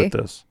nothing to do with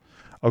this.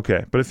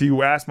 Okay, but if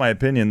you ask my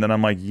opinion, then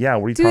I'm like, yeah,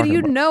 what are you Dude, talking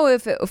you'd about? know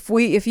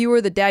if you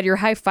were the dad, you're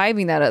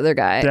high-fiving that other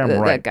guy. Damn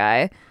right. That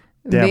guy.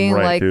 Damn being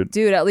right, like,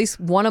 dude. at least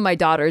one of my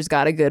daughters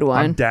got a good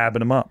one. I'm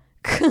dabbing him up.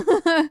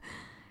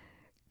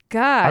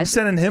 Gosh. I'm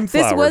sending him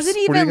flowers. This wasn't What do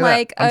you even got?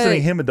 like I'm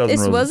sending him a dozen This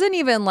roses. wasn't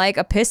even like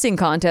a pissing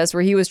contest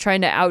where he was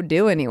trying to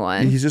outdo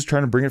anyone. He's just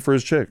trying to bring it for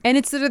his chick. And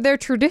it's their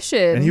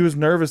tradition. And he was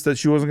nervous that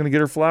she wasn't going to get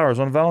her flowers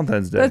on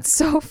Valentine's Day. That's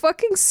so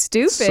fucking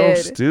stupid. So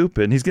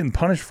stupid. And he's getting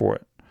punished for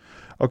it.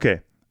 Okay.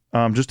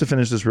 Just to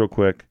finish this real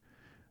quick.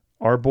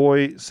 Our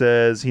boy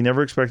says he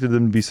never expected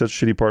them to be such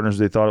shitty partners.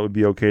 They thought it would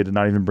be okay to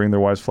not even bring their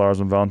wives flowers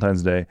on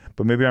Valentine's Day.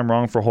 But maybe I'm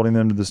wrong for holding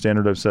them to the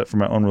standard I've set for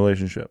my own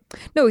relationship.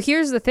 No,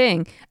 here's the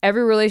thing.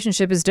 Every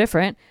relationship is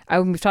different.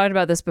 We've talked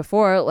about this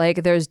before.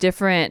 Like, there's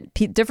different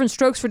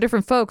strokes for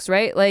different folks,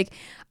 right? Like,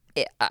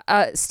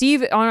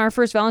 Steve on our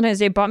first Valentine's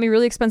Day bought me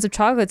really expensive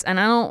chocolates, and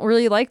I don't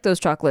really like those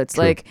chocolates.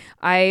 True. Like,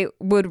 I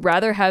would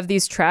rather have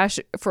these trash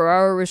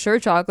Ferrero Rocher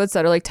chocolates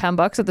that are like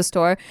 $10 at the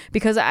store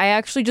because I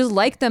actually just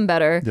like them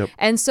better. Yep.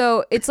 And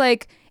so it's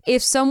like,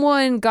 if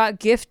someone got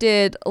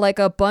gifted like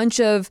a bunch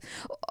of,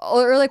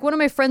 or like one of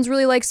my friends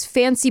really likes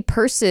fancy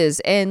purses,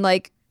 and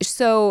like,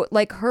 so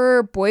like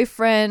her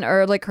boyfriend,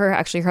 or like her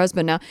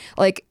husband now,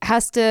 like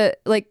has to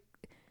like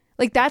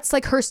that's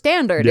like her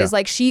standard. Yeah. Is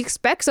like, she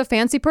expects a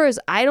fancy purse.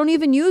 I don't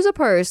even use a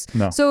purse.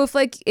 No. So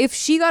if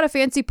she got a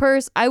fancy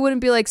purse, I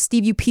wouldn't be like,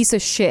 Steve, you piece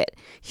of shit,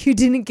 you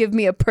didn't give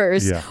me a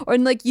purse. Yeah. Or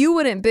like, you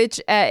wouldn't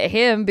bitch at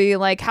him being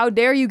like, how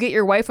dare you get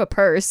your wife a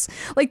purse?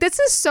 Like, this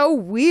is so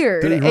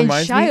weird and It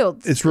reminds me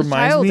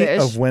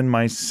childish. of when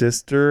my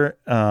sister,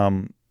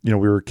 we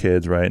were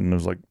kids, right? And it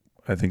was like,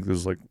 I think this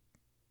was like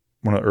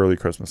one of the early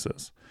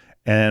Christmases.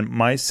 And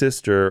my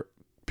sister,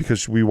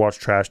 because we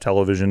watched trash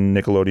television,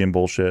 Nickelodeon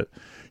bullshit,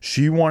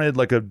 she wanted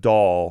like a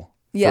doll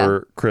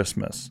for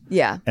Christmas.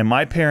 Yeah. And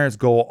my parents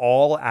go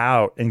all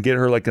out and get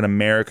her like an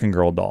American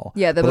Girl doll.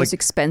 Yeah, the But, most like,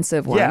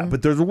 expensive one. yeah,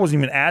 but there wasn't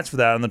even ads for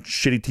that on the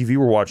shitty TV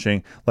we're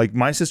watching. Like,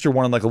 my sister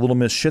wanted like a Little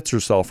Miss shits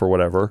herself or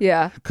whatever.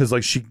 Yeah. Because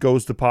like she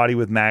goes to potty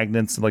with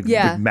magnets and like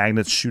Yeah. big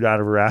magnets shoot out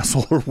of her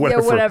asshole or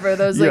whatever. Yeah, whatever.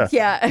 Those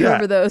I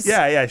remember those.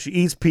 Yeah. She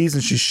eats peas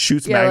and she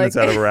shoots Yeah, magnets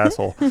like- out of her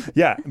asshole.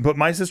 Yeah. But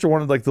my sister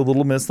wanted like the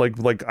Little Miss, like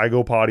I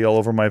go potty all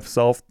over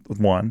myself with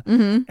one.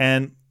 Mm-hmm.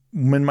 And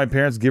when my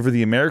parents give her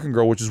the American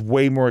Girl, which is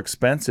way more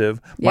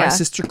expensive, my Yeah.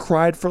 sister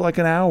cried for like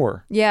an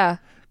hour. Yeah.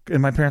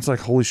 And my parents are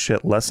like, holy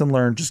shit, lesson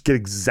learned. Just get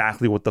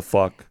exactly what the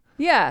fuck,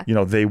 Yeah.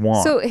 they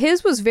want. So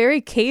his was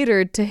very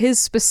catered to his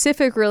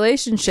specific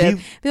relationship.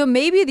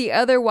 Maybe the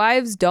other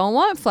wives don't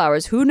want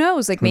flowers. Who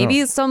knows? Like,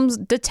 maybe some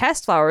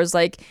detest flowers.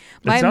 Like,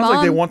 my it sounds mom.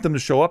 like they want them to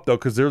show up though,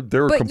 because they're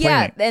But complaining.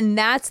 yeah, and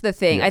that's the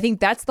thing. Yeah. I think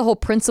that's the whole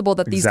principle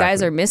that these guys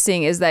Exactly. are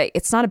missing, is that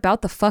it's not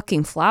about the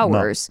fucking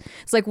flowers.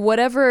 It's like,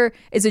 whatever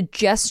is a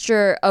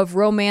gesture of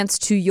romance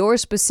to your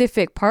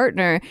specific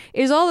partner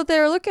is all that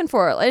they're looking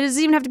for. It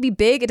doesn't even have to be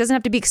big. It doesn't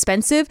have to be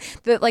expensive.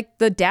 That, like,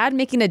 the dad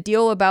making a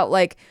deal about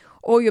like,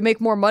 oh, you make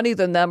more money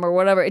than them or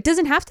whatever. It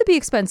doesn't have to be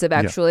expensive,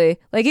 actually.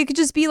 Like, it could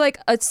just be like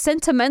a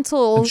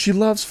sentimental And she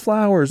loves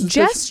flowers.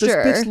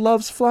 gesture. This bitch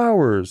loves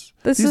flowers.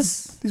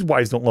 These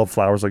wives don't love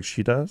flowers like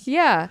she does.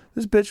 Yeah.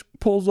 This bitch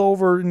pulls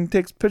over and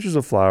takes pictures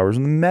of flowers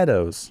in the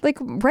meadows. Like,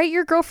 write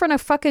your girlfriend a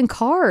fucking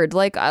card.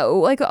 Like, I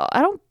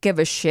don't give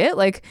a shit.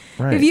 Like,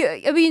 Right.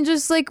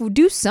 just like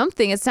do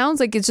something. It sounds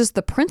like it's just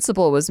the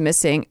principle was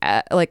missing,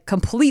 like,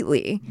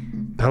 completely.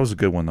 That was a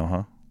good one though,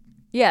 huh?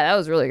 Yeah, that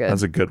was really good.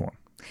 That's a good one.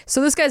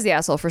 So this guy's the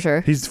asshole for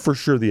sure. He's for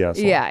sure the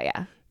asshole.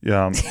 Yeah.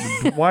 Yeah.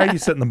 Why are you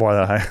setting the bar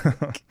that high?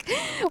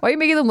 Why are you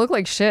making them look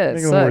like shit?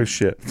 Making them look like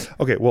shit.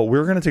 Okay, well,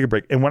 we're going to take a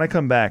break. And when I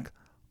come back,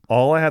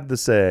 all I have to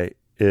say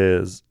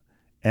is,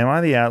 am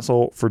I the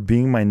asshole for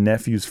being my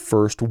nephew's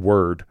first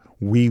word?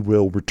 We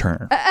will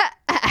return.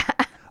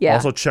 Yeah.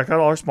 Also, check out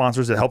all our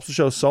sponsors. It helps the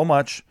show so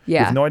much. You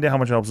Yeah. have no idea how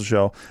much it helps the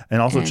show. And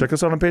also check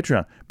us out on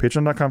Patreon.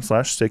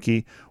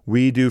 Patreon.com/Sicky.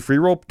 We do free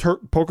roll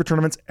poker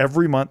tournaments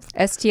every month.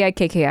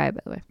 STIKKI,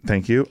 by the way.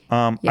 Thank you.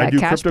 Yeah, I do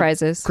cash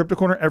prizes. Crypto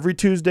Corner every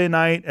Tuesday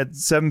night at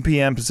 7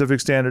 p.m. Pacific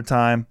Standard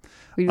Time.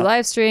 We do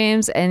live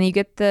streams, and you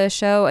get the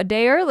show a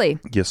day early.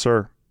 Yes,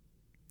 sir.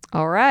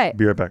 All right.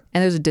 Be right back.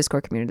 And there's a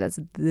Discord community. That's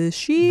the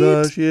shit.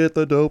 The shit,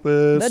 the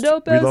dopest. The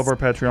dopest. We love our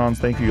Patreons.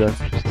 Thank you,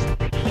 guys.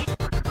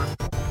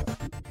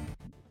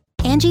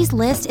 Angie's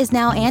List is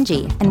now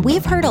Angie, and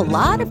we've heard a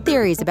lot of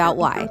theories about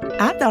why.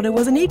 I thought it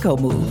was an eco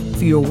move.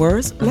 Fewer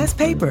words, less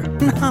paper.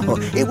 No,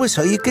 it was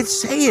so you could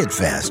say it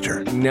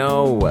faster.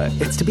 No,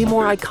 it's to be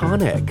more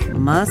iconic.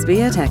 Must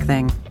be a tech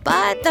thing.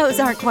 But those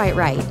aren't quite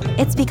right.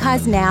 It's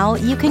because now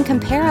you can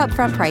compare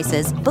upfront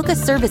prices, book a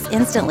service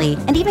instantly,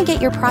 and even get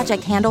your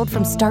project handled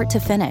from start to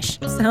finish.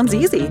 Sounds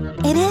easy.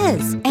 It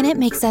is, and it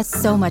makes us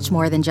so much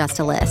more than just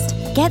a list.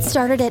 Get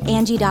started at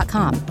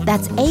Angie.com.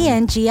 That's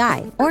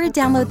ANGI, or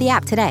download the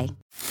app today.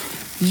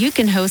 You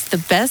can host the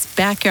best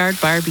backyard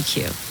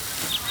barbecue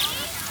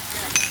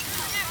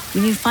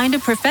when you find a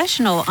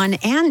professional on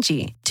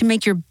Angie to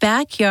make your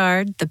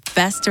backyard the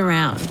best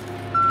around.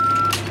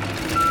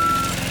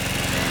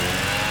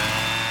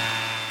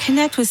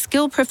 Connect with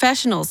skilled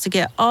professionals to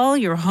get all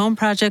your home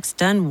projects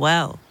done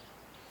well.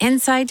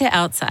 Inside to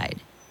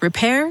outside,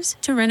 repairs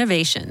to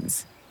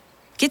renovations.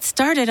 Get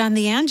started on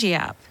the Angie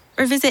app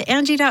or visit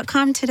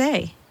Angie.com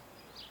today.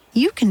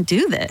 You can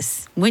do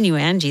this when you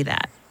Angie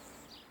that.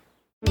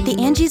 The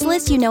Angie's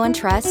List you know and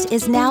trust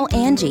is now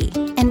Angie,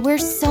 and we're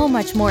so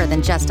much more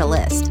than just a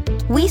list.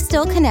 We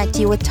still connect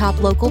you with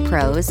top local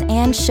pros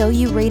and show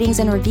you ratings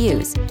and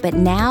reviews, but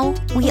now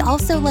we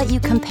also let you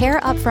compare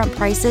upfront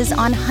prices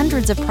on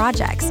hundreds of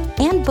projects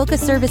and book a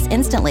service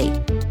instantly.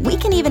 We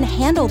can even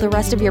handle the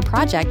rest of your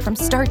project from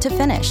start to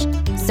finish.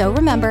 So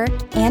remember,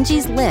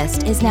 Angie's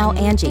List is now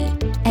Angie,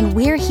 and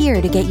we're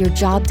here to get your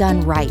job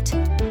done right.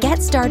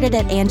 Get started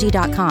at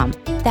Angie.com.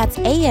 That's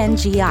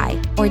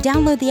ANGI, or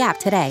download the app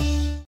today.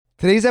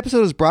 Today's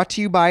episode is brought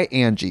to you by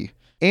Angie.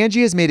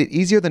 Angie has made it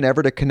easier than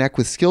ever to connect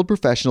with skilled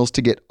professionals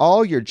to get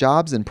all your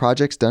jobs and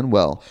projects done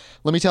well.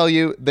 Let me tell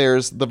you,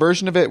 there's the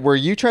version of it where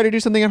you try to do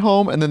something at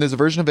home, and then there's a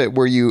version of it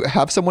where you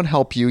have someone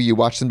help you, you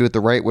watch them do it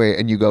the right way,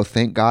 and you go,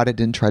 thank God I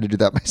didn't try to do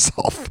that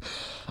myself.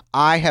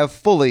 I have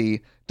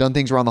fully done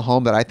things around the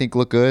home that I think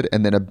look good,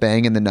 and then a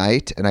bang in the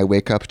night, and I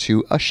wake up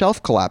to a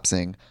shelf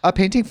collapsing, a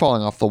painting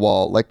falling off the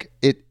wall.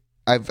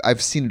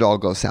 I've seen it all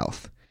go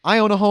south. I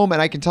own a home,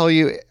 and I can tell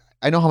you,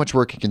 I know how much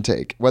work it can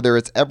take. Whether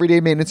it's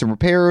everyday maintenance and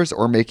repairs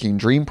or making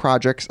dream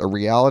projects a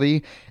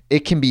reality,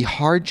 it can be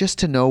hard just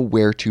to know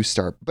where to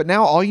start. But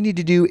now all you need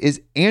to do is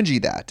Angie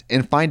that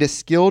and find a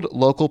skilled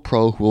local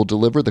pro who will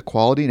deliver the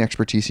quality and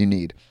expertise you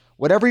need.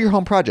 Whatever your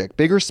home project,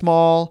 big or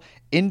small,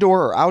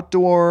 indoor or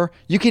outdoor,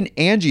 you can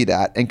Angie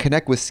that and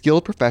connect with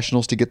skilled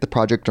professionals to get the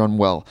project done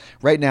well.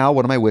 Right now,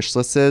 one of my wish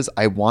lists is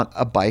I want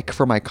a bike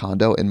for my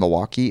condo in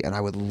Milwaukee, and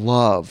I would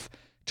love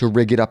to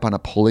rig it up on a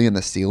pulley in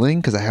the ceiling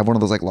because I have one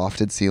of those like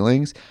lofted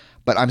ceilings,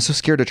 but I'm so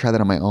scared to try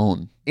that on my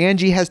own.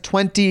 Angie has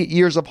 20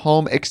 years of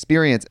home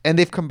experience, and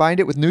they've combined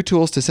it with new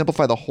tools to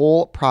simplify the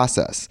whole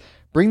process.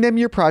 Bring them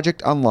your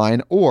project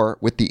online or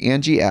with the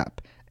Angie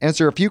app.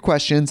 Answer a few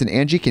questions and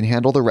Angie can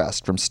handle the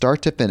rest from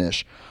start to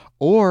finish,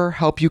 or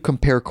help you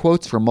compare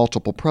quotes from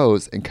multiple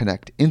pros and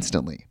connect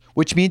instantly,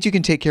 which means you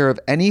can take care of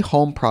any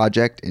home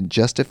project in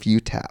just a few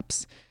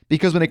taps.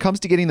 Because when it comes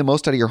to getting the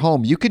most out of your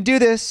home, you can do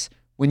this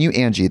when you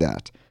Angie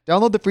that.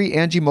 Download the free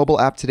Angie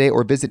mobile app today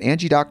or visit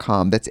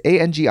Angie.com. That's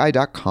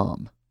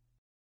ANGI.com.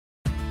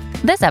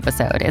 This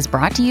episode is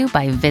brought to you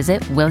by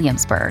Visit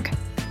Williamsburg.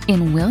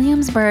 In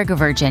Williamsburg,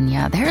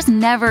 Virginia, there's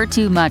never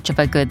too much of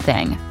a good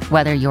thing.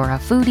 Whether you're a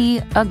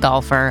foodie, a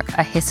golfer,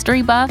 a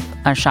history buff,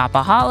 a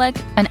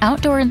shopaholic, an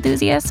outdoor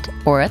enthusiast,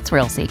 or a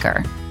thrill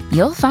seeker,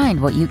 you'll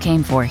find what you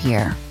came for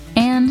here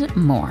and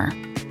more.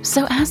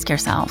 So ask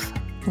yourself,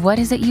 what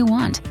is it you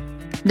want?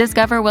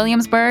 Discover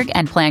Williamsburg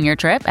and plan your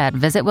trip at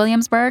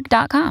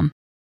visitwilliamsburg.com.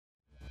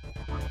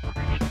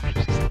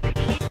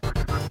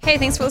 Hey,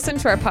 thanks for listening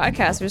to our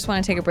podcast. We just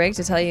want to take a break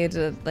to tell you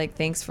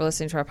thanks for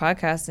listening to our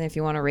podcast. And if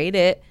you want to rate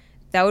it,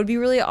 that would be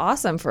really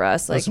awesome for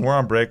us. Listen, we're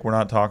on break. We're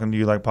not talking to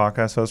you like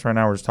podcast hosts right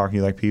now. We're just talking to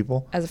you like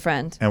people. As a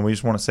friend. And we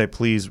just want to say,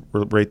 please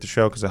rate the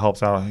show because it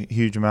helps out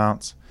huge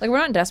amounts. We're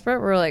not desperate.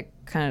 We're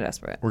kind of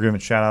desperate. We're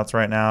giving shout outs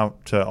right now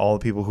to all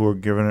the people who are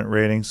giving it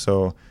ratings.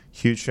 So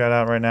huge shout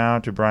out right now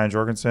to Brian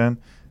Jorgensen.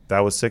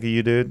 That was sick of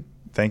you, dude.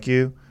 Thank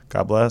you.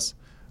 God bless.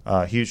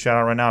 Huge shout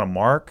out right now to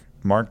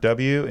Mark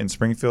W. in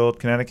Springfield,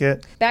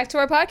 Connecticut. Back to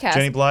our podcast.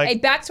 Jenny Blyke. Hey,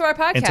 back to our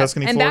podcast. In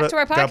Tuscany, Florida. And back to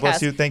our podcast. God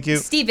bless you. Thank you.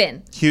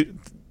 Steven.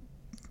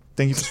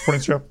 Thank you for supporting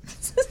the show.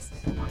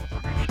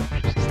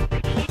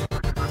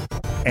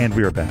 And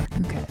we are back.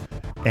 Okay.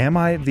 Am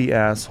I the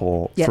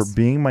asshole for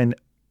being my...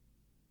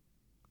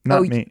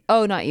 Not me.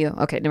 Oh, not you.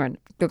 Okay, never mind.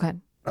 Go ahead.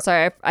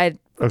 Sorry, I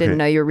didn't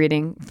know you were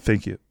reading.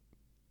 Thank you.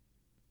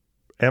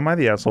 Am I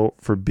the asshole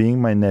for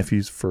being my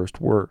nephew's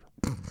first word?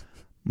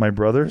 My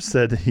brother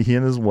said he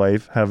and his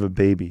wife have a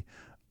baby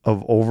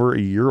of over a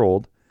year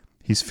old.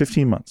 He's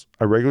 15 months.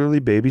 I regularly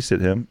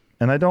babysit him,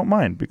 and I don't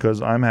mind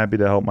because I'm happy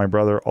to help my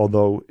brother,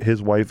 although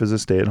his wife is a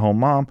stay-at-home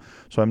mom,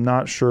 so I'm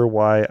not sure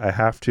why I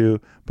have to,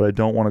 but I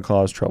don't want to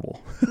cause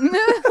trouble.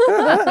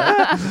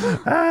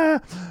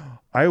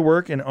 I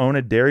work and own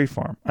a dairy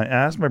farm. I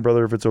asked my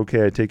brother if it's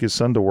okay I take his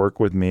son to work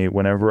with me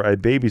whenever I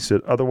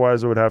babysit.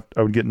 Otherwise,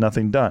 I would get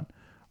nothing done.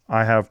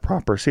 I have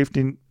proper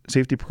safety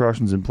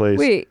precautions in place.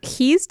 Wait,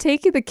 he's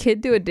taking the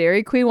kid to a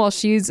Dairy Queen while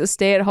she's a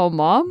stay-at-home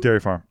mom? Dairy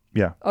farm,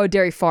 yeah. Oh,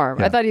 Dairy Farm.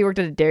 Yeah. I thought he worked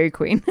at a Dairy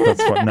Queen.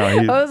 That's fine. No,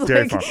 he's I was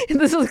Dairy Farm.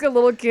 This is like a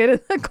little kid in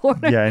the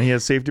corner. Yeah, and he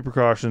has safety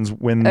precautions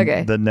when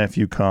the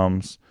nephew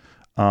comes.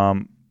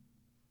 And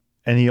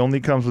he only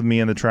comes with me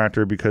in the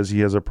tractor because he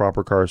has a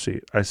proper car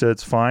seat. I said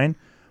it's fine.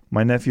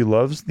 My nephew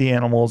loves the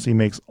animals. He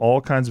makes all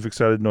kinds of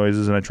excited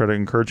noises, and I try to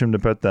encourage him to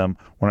pet them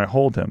when I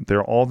hold him.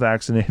 They're all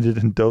vaccinated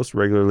and dosed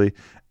regularly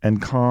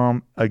and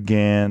calm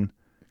again,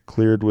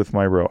 cleared with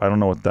my row. I don't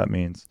know what that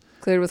means.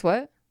 Cleared with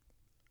what?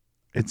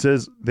 It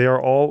says they are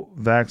all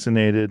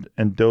vaccinated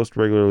and dosed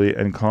regularly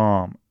and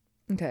calm.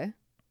 Okay.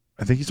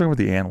 I think he's talking about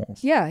the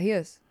animals. Yeah, he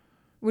is.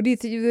 What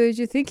did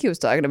you think he was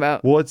talking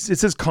about? Well, it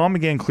says calm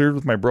again, cleared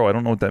with my bro. I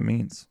don't know what that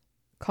means.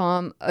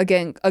 Calm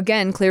again,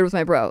 cleared with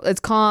my bro.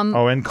 It's calm.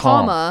 Oh, and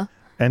calm. Comma.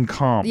 And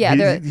calm. Yeah,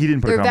 he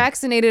didn't put they're a calm.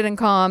 vaccinated and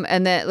calm,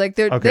 and that like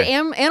the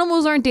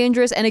animals aren't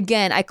dangerous. And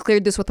again, I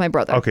cleared this with my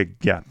brother. Okay,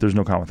 yeah, there's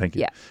no comment. Thank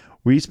you. Yeah.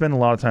 We spend a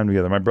lot of time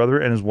together. My brother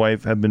and his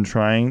wife have been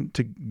trying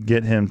to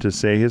get him to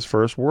say his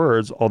first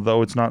words,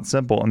 although it's not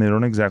simple and they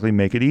don't exactly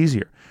make it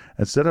easier.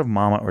 Instead of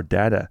mama or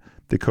dada,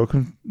 they coax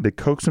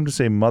him to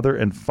say mother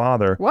and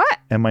father. What?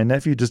 And my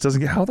nephew just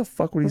doesn't get, how the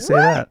fuck would he say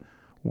that?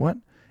 What?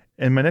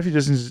 And my nephew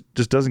just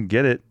doesn't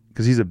get it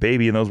because he's a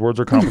baby and those words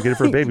are complicated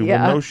for a baby.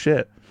 Yeah. Well, no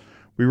shit.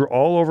 We were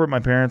all over at my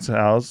parents'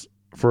 house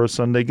for a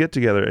Sunday get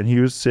together, and he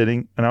was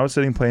sitting, and I was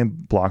sitting playing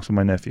blocks with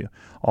my nephew.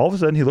 All of a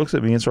sudden, he looks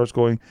at me and starts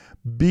going,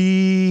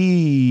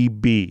 B.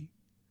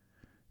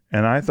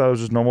 And I thought it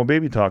was just normal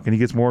baby talk, and he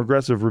gets more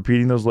aggressive,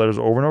 repeating those letters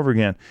over and over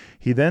again.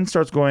 He then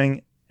starts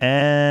going,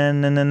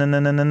 and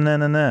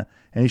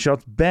he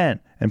shouts, Ben,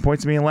 and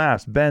points at me and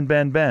laughs, Ben.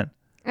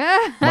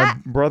 My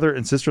brother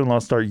and sister-in-law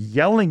start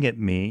yelling at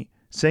me,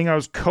 saying I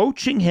was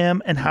coaching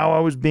him and how I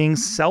was being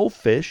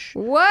selfish.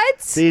 What?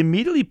 They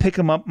immediately pick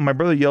him up. My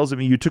brother yells at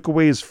me, you took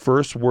away his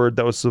first word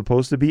that was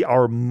supposed to be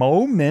our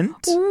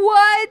moment.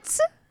 What?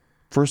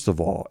 First of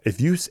all,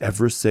 if you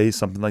ever say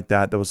something like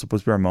that was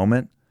supposed to be our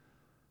moment,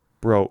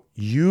 bro,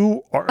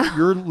 you're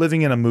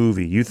living in a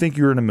movie. You think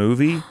you're in a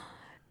movie?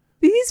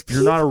 These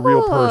people. You're not a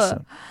real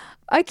person.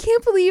 I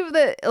can't believe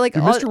that, like,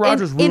 Dude, Mr.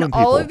 Rogers ruined in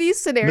all of these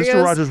scenarios,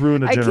 Mr. Rogers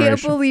ruined a generation. I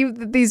can't believe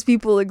that these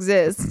people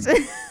exist.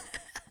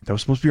 That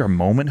was supposed to be our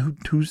moment?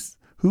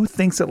 Who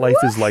thinks that life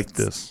is like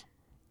this?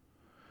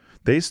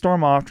 They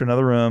storm off to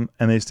another room,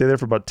 and they stay there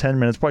for about 10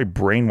 minutes, probably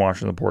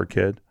brainwashing the poor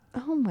kid.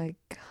 Oh, my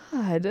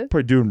God.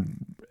 Probably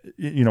doing,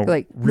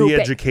 like,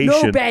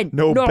 re-education.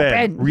 No,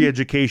 Ben.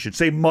 Re-education.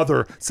 Say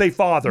mother. Say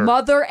father.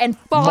 Mother and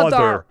father.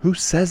 Mother. Who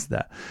says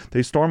that?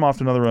 They storm off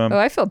to another room. Oh,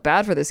 I feel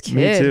bad for this kid.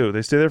 Me too.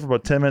 They stay there for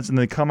about 10 minutes, and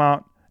they come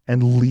out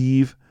and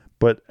leave.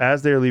 But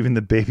as they're leaving,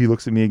 the baby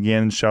looks at me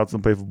again and shouts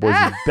in Playful Boys,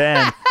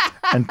 Ben,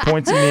 and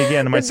points at me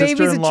again. And my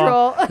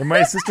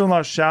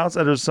sister-in-law shouts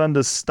at her son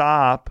to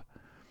stop.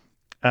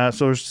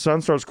 So her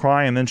son starts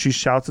crying, and then she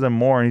shouts at him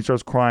more, and he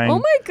starts crying. Oh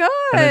my God.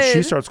 And then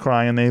she starts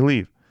crying, and they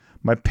leave.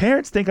 My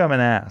parents think I'm an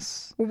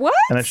ass. What?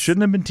 And I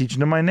shouldn't have been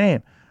teaching him my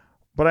name.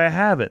 But I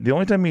haven't. The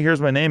only time he hears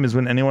my name is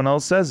when anyone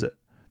else says it.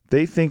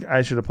 They think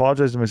I should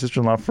apologize to my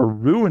sister-in-law for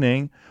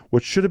ruining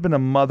what should have been a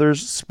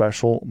mother's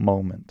special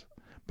moment.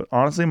 But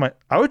honestly,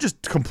 I would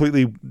just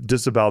completely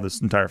disavow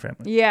this entire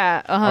family.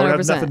 Yeah, 100%. I would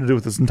have nothing to do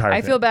with this entire family.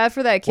 I feel bad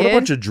for that kid. What a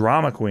bunch of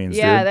drama queens,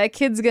 dude. Yeah, that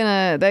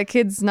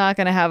kid's not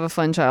gonna have a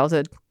fun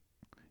childhood.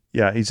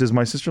 Yeah, he says,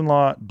 my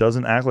sister-in-law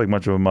doesn't act like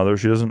much of a mother.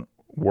 She doesn't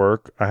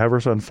work. I have her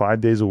son 5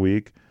 days a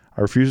week.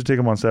 I refuse to take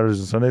him on Saturdays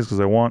and Sundays because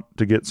I want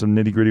to get some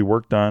nitty-gritty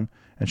work done.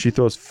 And she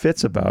throws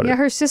fits about it. Yeah,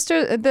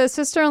 the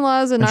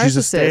sister-in-law is a narcissist. She's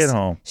a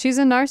stay-at-home. She's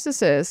a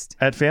narcissist.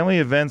 At family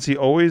events, he's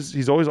always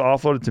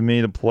offloaded to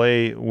me to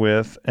play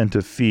with and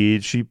to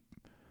feed. She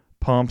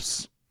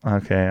pumps.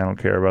 Okay, I don't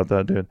care about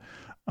that, dude.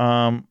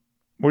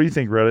 What do you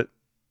think, Reddit?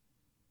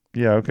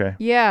 Yeah, okay.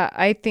 Yeah,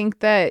 I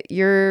think that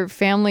your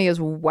family is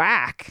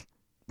whack.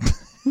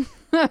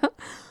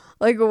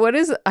 Like,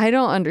 I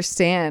don't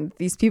understand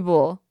these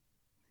people.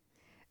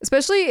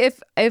 Especially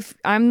if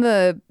I'm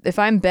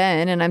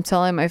Ben and I'm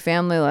telling my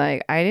family,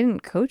 like, I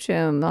didn't coach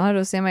him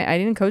to say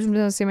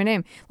my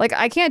name. Like,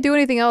 I can't do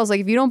anything else.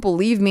 Like, if you don't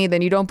believe me,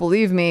 then you don't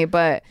believe me.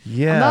 But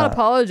yeah. I'm not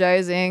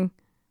apologizing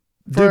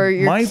for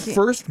your my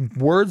first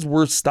words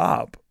were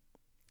stop.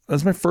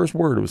 That's my first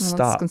word. It was stop.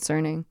 That's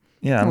concerning.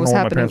 Yeah, I don't know what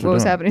my parents were doing. What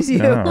was happening to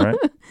you? I know, right?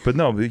 But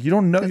no, you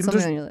don't know.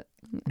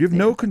 You have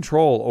no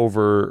control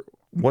over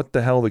what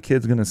the hell the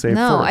kid's gonna say.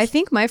 No, first. I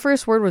think my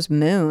first word was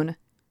moon.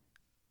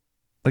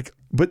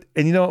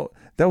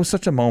 That was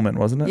such a moment,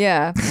 wasn't it?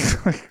 Yeah.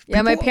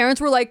 Yeah, my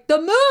parents were like, the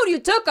moon, you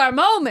took our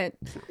moment.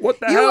 What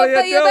the hell are you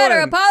doing? You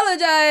better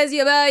apologize,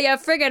 you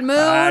friggin' moon.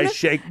 I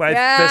shake my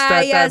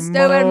fist at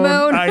that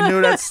moon. I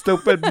knew that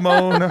stupid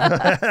moon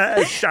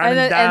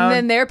shining down. And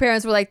then their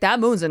parents were like, that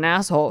moon's an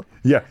asshole.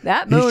 Yeah.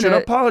 That moon should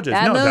apologize.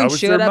 That moon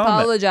should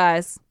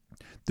apologize.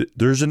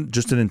 There's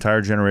just an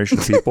entire generation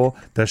of people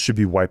that should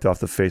be wiped off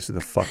the face of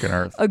the fucking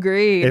earth.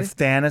 Agreed. If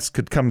Thanos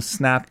could come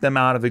snap them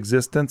out of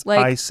existence, like,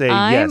 I say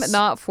yes. I'm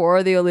not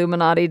for the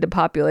Illuminati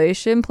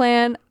depopulation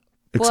plan.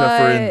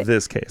 Except for in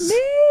this case.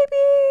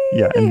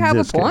 Maybe. Yeah, they have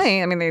a point.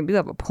 Case. I mean, they do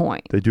have a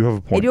point. They do have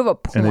a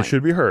point. And they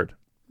should be heard.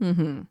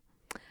 Mm-hmm.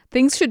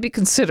 Things should be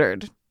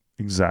considered.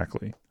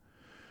 Exactly.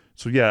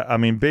 So, yeah, I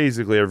mean,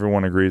 basically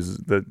everyone agrees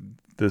that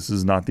this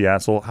is not the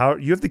asshole. How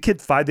you have the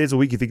kid 5 days a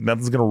week, you think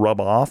nothing's going to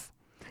rub off?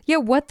 Yeah,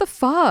 what the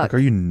fuck? Like, are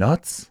you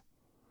nuts?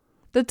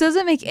 That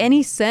doesn't make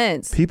any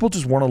sense. People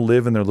just want to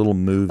live in their little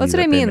movie. That's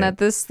what I mean. That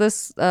this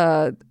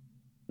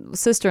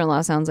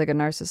sister-in-law sounds like a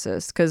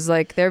narcissist because,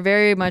 like, they're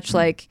very much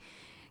like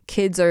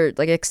kids are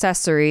like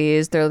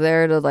accessories. They're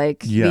there to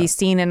be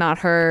seen and not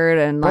heard.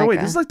 And by the way,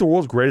 this is like the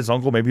world's greatest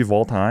uncle, maybe of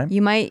all time.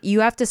 You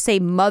have to say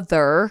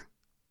mother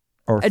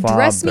or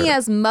address father. me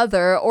as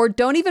mother, or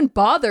don't even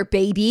bother,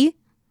 baby.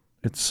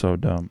 It's so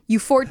dumb. You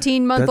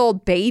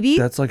 14-month-old baby.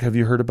 That's like, have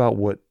you heard about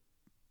what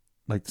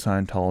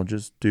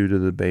Scientologists do to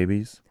the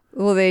babies?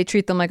 Well, they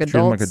treat them like adults.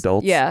 Treat them like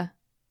adults. Yeah.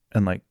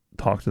 And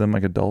talk to them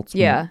like adults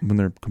Yeah. when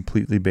they're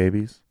completely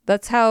babies.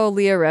 That's how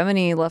Leah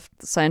Remini left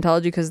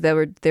Scientology, because they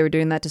were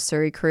doing that to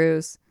Suri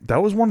Cruise.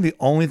 That was one of the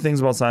only things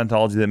about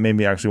Scientology that made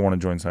me actually want to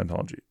join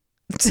Scientology.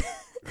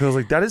 Because I was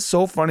like, that is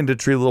so funny to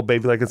treat a little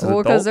baby like it's an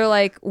adult. Because they're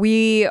like,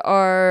 we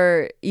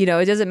are,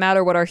 it doesn't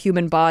matter what our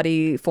human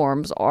body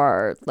forms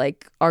are.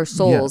 Like, our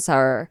souls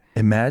are.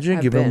 Imagine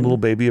giving a little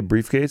baby a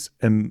briefcase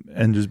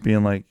and just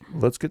being like,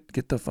 let's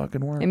get the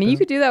fucking work. I mean, you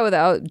could do that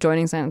without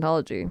joining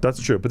Scientology.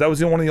 That's true. But that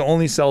was one of the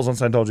only cells on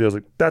Scientology. I was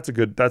like, that's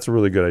a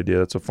really good idea.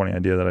 That's a funny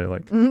idea that I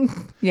like.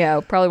 Yeah,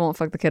 probably won't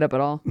fuck the kid up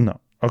at all. No.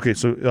 Okay,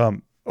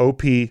 so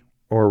OP,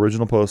 or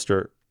original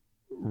poster,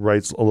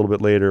 writes a little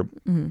bit later,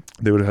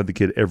 they would have had the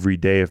kid every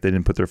day if they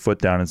didn't put their foot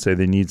down and say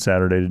they need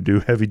Saturday to do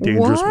heavy,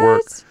 dangerous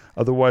work.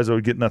 Otherwise, I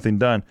would get nothing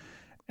done.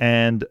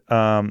 And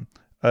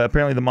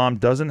apparently the mom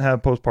doesn't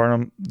have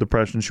postpartum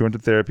depression. She went to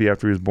therapy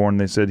after he was born.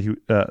 They said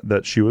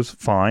that she was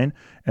fine.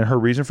 And her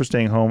reason for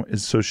staying home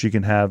is so she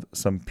can have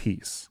some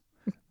peace.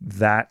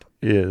 That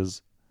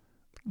is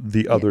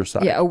the other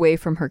side. Yeah, away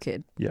from her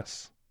kid.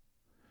 Yes.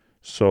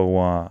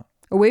 So...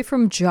 away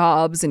from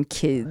jobs and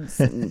kids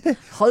and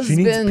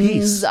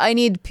husbands. I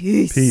need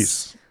peace.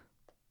 Peace.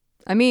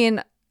 I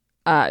mean,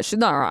 she's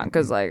not wrong,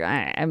 because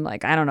I'm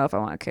like, I don't know if I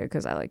want a kid,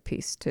 because I like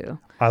peace too.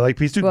 I like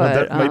peace too. But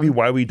that might be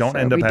why we don't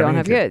end up having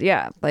a kid. Kids.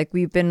 Yeah, like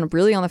we've been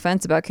really on the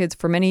fence about kids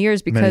for many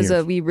years because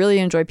we really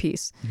enjoy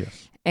peace.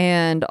 Yes.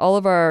 And all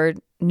of our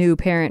new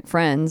parent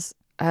friends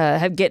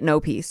get no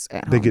peace.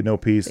 They get no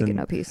peace. They get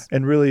no peace.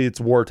 And really, it's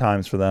war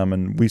times for them,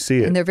 and we see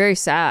it. And they're very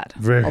sad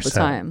all the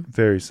time.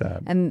 Very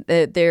sad. And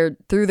they're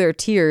through their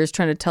tears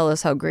trying to tell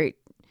us how great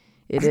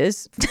it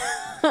is.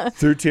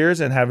 Through tears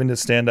and having to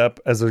stand up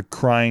as a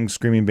crying,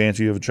 screaming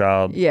banshee of a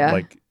child. Yeah.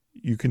 Like,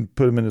 you can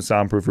put them in a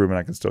soundproof room and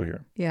I can still hear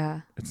him.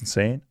 Yeah. It's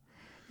insane.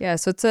 Yeah,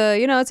 so it's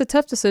a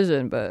tough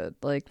decision, but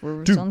like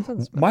we're still on the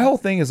fence. My whole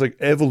thing is like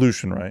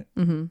evolution, right?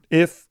 Mm-hmm.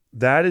 If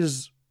that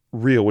is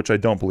real, which I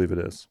don't believe it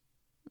is.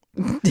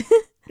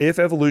 If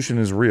evolution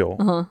is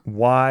real,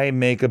 why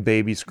make a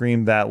baby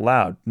scream that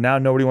loud? Now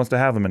nobody wants to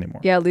have them anymore.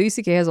 Yeah, Louis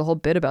C.K. has a whole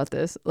bit about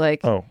this,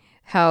 like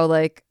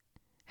how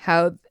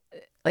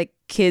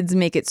kids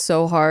make it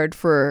so hard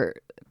for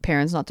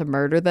parents not to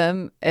murder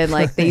them, and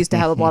like they used to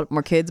have a lot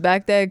more kids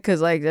back then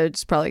because like they'd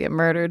just probably get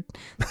murdered.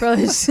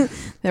 Probably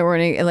they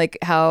weren't and like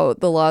how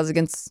the laws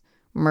against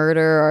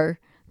murder are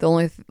the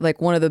only like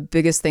one of the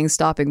biggest things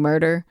stopping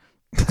murder.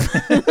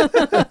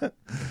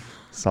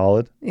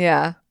 Solid.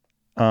 Yeah.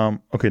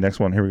 Okay, next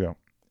one. Here we go.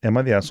 Am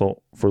I the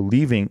asshole for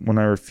leaving when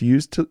I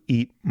refused to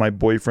eat my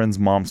boyfriend's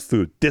mom's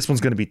food? This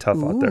one's going to be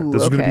tough out there.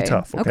 This is going to be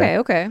tough.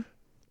 Okay.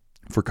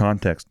 For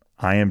context,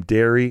 I am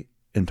dairy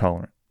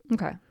intolerant.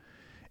 Okay.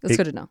 That's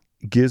good to know.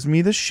 Gives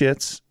me the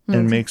shits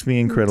and makes me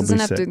incredibly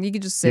sick. You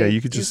could just say, you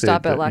could just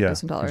stop say at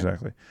lactose intolerant.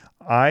 Exactly.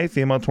 I,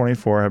 female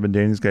 24, have been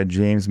dating this guy,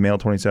 James, male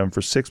 27,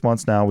 for 6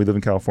 months now. We live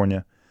in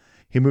California.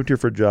 He moved here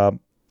for a job.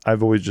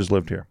 I've always just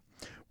lived here.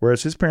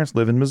 Whereas his parents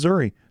live in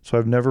Missouri, so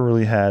I've never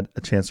really had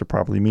a chance to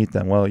properly meet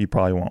them. Well, you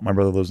probably won't. My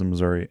brother lives in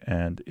Missouri,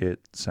 and it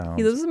sounds...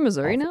 He lives in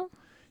Missouri awful. now?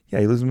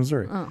 Yeah, he lives in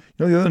Missouri. Oh.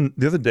 You know,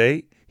 the other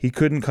day, he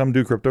couldn't come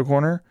do Crypto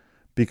Corner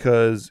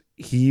because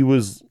he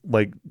was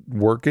like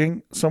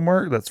working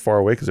somewhere that's far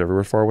away, because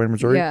everywhere's far away in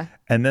Missouri. Yeah.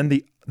 And then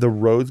the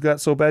roads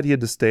got so bad, he had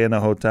to stay in a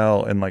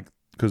hotel and like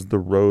because the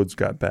roads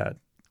got bad.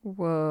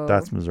 Whoa.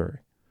 That's Missouri.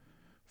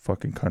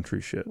 Fucking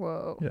country shit.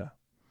 Whoa. Yeah.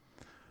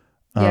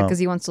 Yeah, because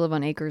he wants to live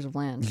on acres of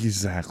land.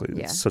 Exactly.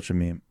 Yeah. It's such a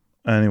meme.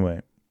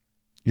 Anyway,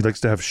 he likes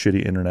to have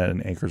shitty internet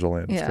and acres of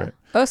land. It's great.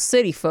 Us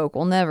city folk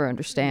will never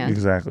understand.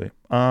 Exactly.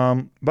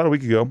 About a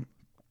week ago,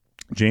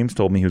 James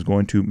told me he was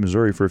going to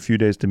Missouri for a few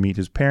days to meet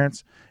his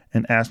parents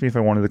and asked me if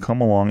I wanted to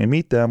come along and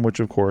meet them, which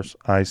of course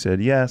I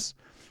said yes,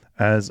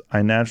 as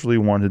I naturally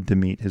wanted to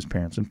meet his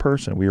parents in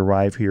person. We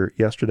arrived here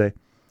yesterday,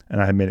 and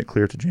I had made it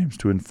clear to James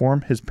to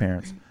inform his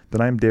parents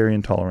that I am dairy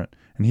intolerant,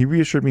 and he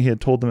reassured me he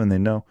had told them and they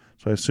know,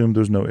 so I assumed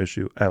there's no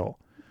issue at all.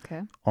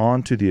 Okay.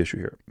 On to the issue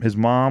here. His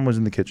mom was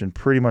in the kitchen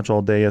pretty much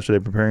all day yesterday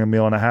preparing a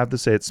meal, and I have to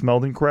say it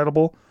smelled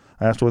incredible.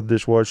 I asked her what the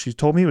dish was. She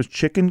told me it was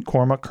chicken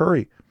korma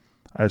curry.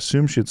 I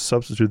assumed she had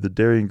substituted the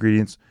dairy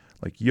ingredients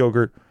like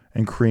yogurt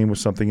and cream with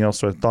something else,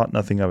 so I thought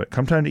nothing of it.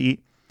 Come time to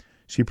eat,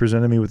 she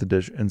presented me with the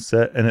dish and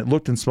it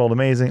looked and smelled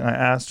amazing. I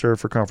asked her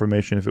for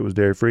confirmation if it was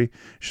dairy-free.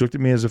 She looked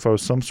at me as if I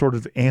was some sort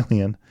of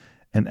alien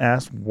and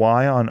asked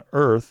why on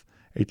earth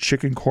a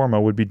chicken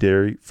korma would be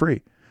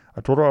dairy-free.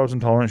 I told her I was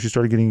intolerant. She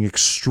started getting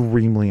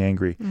extremely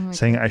angry,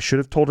 saying I should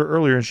have told her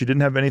earlier and she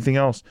didn't have anything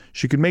else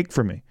she could make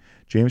for me.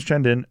 James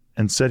chimed in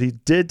and said he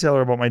did tell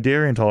her about my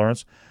dairy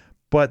intolerance,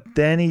 but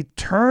then he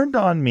turned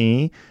on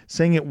me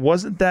saying it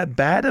wasn't that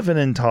bad of an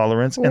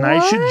intolerance and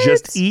I should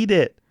just eat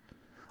it.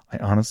 I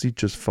honestly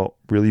just felt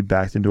really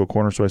backed into a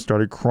corner, so I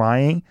started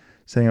crying,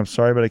 saying I'm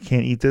sorry, but I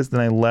can't eat this.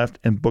 Then I left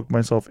and booked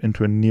myself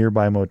into a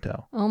nearby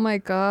motel. Oh my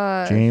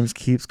God. James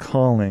keeps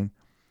calling,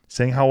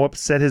 saying how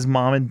upset his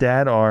mom and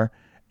dad are,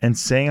 and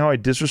saying how I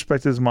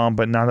disrespected his mom,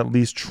 but not at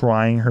least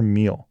trying her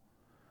meal.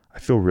 I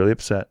feel really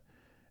upset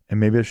And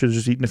maybe I should have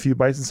just eaten a few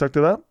bites and sucked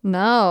it up?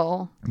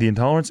 No. The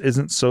intolerance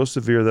isn't so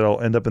severe that I'll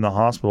end up in the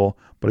hospital.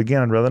 But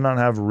again, I'd rather not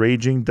have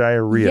raging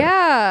diarrhea.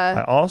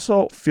 Yeah. I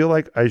also feel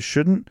like I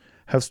shouldn't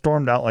have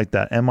stormed out like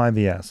that. Am I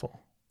the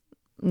asshole?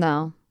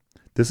 No.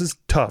 This is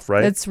tough,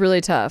 right? It's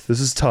really tough. This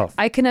is tough.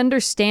 I can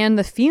understand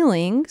the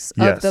feelings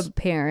Yes. of the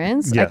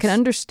parents. Yes. I can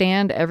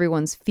understand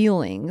everyone's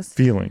feelings.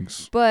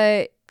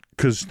 But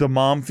because the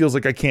mom feels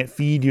like I can't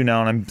feed you now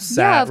and I'm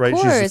sad, yeah, of right?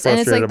 course. She's And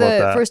it's frustrated like about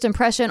the that. first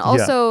impression.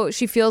 Also,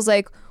 she feels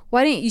like,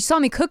 why didn't you saw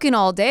me cooking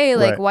all day?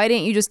 Like, Right. why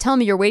didn't you just tell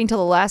me? You're waiting till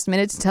the last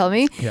minute to tell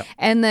me. Yeah.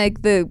 And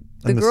like the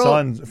girl,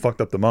 son fucked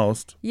up the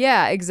most.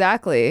 yeah,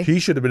 exactly. He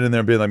should have been in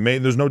there being like, "Mate,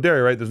 there's no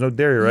dairy, right? There's no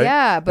dairy, right?"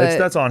 Yeah, but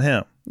that's on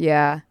him.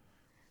 Yeah,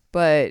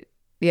 but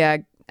yeah,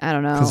 I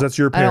don't know. 'Cause that's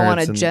your I don't want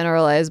parents to and-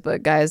 generalize,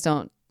 but guys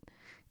tend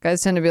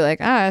to be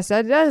like, I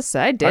said yes,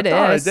 I did it.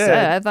 I did.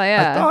 I thought,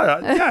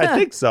 yeah, I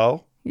think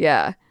so.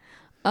 yeah.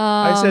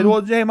 I said,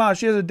 well, Jay, Ma,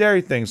 she has a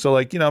dairy thing, so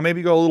like,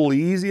 maybe go a little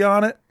easy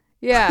on it.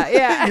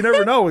 Yeah. You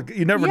never know.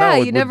 You never Yeah,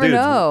 know. you never dudes.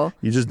 know.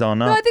 You just don't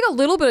know. No, I think a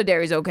little bit of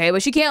dairy's okay,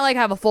 but she can't like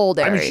have a full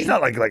dairy. I mean, she's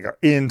not like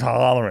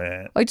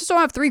intolerant. Like, just don't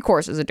have 3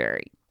 courses of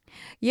dairy.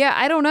 Yeah,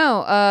 I don't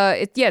know.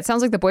 It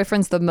sounds like the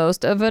boyfriend's the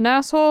most of an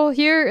asshole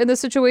here in this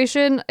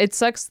situation. It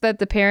sucks that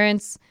the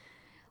parents.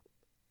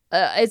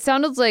 It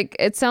sounds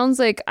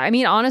like. I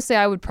mean, honestly,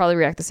 I would probably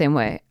react the same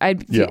way.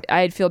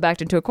 I'd feel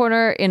backed into a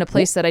corner in a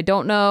place that I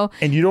don't know,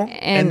 And you don't.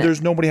 And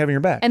there's nobody having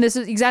your back. and this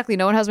is exactly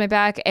no one has my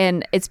back,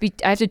 and I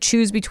have to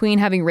choose between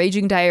having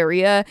raging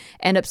diarrhea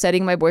and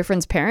upsetting my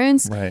boyfriend's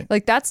parents. Right.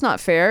 Like, that's not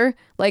fair.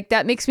 Like,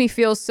 that makes me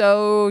feel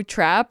so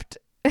trapped.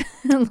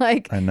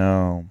 Like, I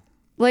know.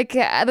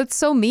 That's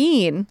so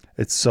mean.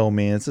 It's so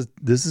mean.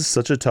 This is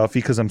such a toughie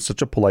because I'm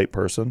such a polite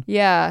person.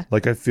 Yeah.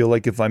 Like, I feel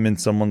like if I'm in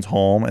someone's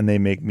home and they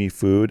make me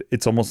food,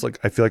 it's almost like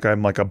I feel like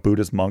I'm like a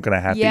Buddhist monk and I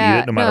have to eat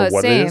it no matter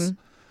what it is.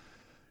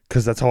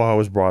 Because that's how I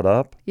was brought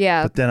up.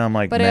 Yeah. But then I'm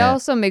like, but man. I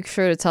also make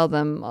sure to tell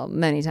them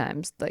many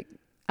times, like,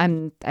 I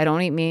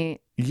don't eat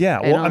meat.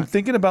 Yeah. Well, I'm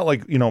thinking about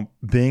like,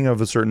 being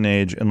of a certain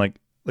age and like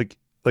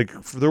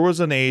there was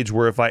an age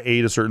where if I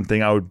ate a certain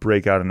thing, I would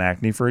break out in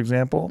acne, for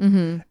example.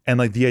 Mm-hmm. And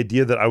like the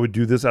idea that I would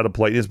do this out of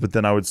politeness, but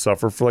then I would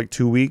suffer for like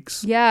 2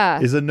 weeks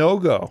is a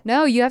no-go.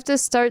 No, you have to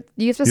set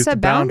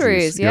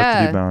boundaries. You Yeah.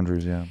 have to do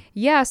boundaries, yeah.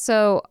 Yeah,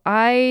 so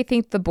I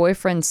think the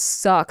boyfriend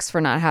sucks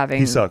for not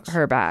having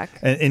her back.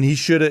 And he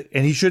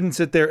shouldn't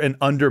sit there and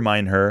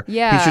undermine her.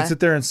 Yeah. He should sit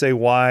there and say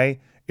why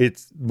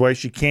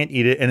she can't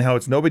eat it and how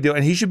it's no big deal.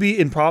 And he should be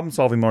in problem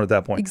solving mode at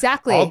that point.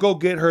 Exactly. I'll go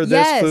get her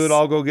this food.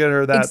 I'll go get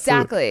her that food.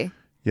 Exactly.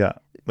 Yeah.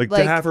 Like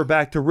to have her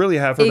back, to really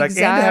have her back, and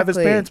to have his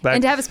parents back.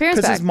 And to have his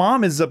parents back. Because his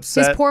mom is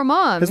upset. His poor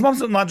mom. His mom's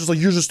not just like,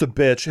 you're just a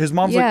bitch. His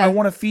mom's like, I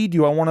want to feed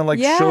you. I want to like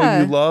show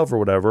you love or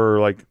whatever.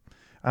 Or like,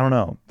 I don't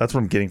know. That's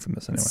what I'm getting from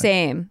this anyway.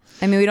 Same.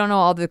 I mean, we don't know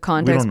all the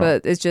context,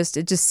 but it just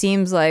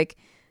seems like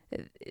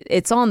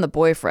it's on the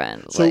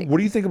boyfriend. So what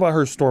do you think about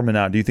her storming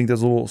out? Do you think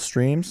there's little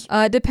streams?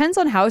 Depends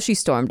on how she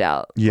stormed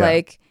out. Yeah.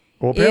 Like,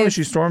 well, apparently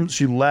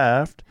she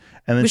left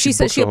and then she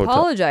said booked she a hotel.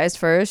 apologized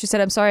first. She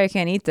said, "I'm sorry, I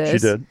can't eat this." She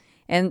did.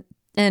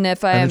 And if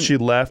then she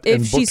left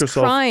and if booked she's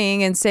herself.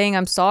 crying and saying,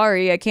 "I'm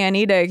sorry, I can't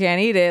eat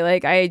it,"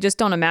 like, I just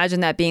don't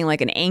imagine that being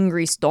like an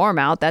angry storm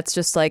out. That's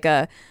just like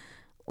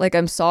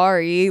I'm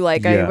sorry,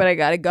 like, but I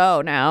gotta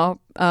go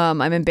now.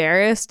 I'm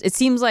embarrassed. It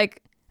seems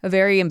like a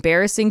very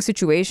embarrassing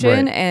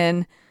situation, Right.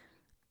 and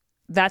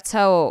that's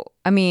how.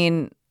 I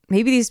mean,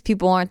 maybe these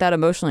people aren't that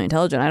emotionally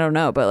intelligent. I don't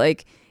know, but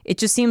like, it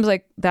just seems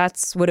like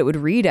that's what it would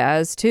read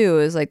as too.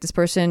 Is like, this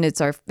person, it's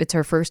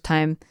her first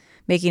time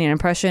making an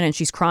impression, and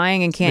she's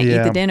crying and can't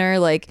eat the dinner,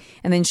 like,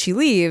 and then she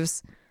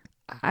leaves.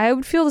 I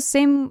would feel the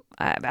same.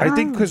 I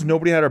think because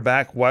nobody had her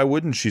back, why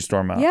wouldn't she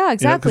storm out? Yeah,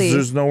 exactly. Because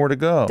there's nowhere to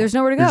go. There's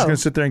nowhere to You're go. just gonna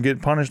sit there and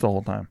get punished the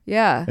whole time.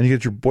 Yeah. And you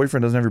get your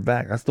boyfriend doesn't have your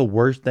back. That's the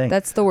worst thing.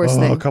 That's the worst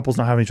thing. Couples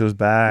not having each other's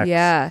back.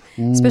 Yeah.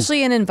 Ooh.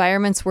 Especially in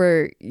environments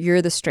where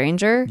you're the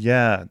stranger.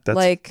 Yeah, that's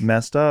like,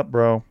 messed up,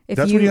 bro.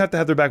 That's when you have to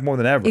have their back more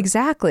than ever.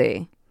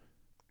 Exactly.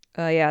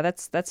 Yeah,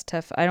 that's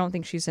tough. I don't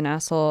think she's an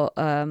asshole.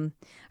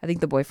 I think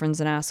the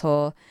boyfriend's an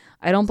asshole.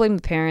 I don't blame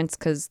the parents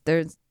because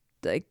they're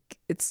like,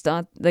 it's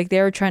not like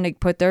they were trying to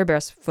put their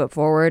best foot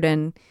forward,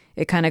 and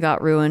it kind of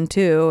got ruined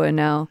too. And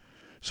now,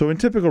 so in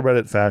typical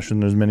Reddit fashion,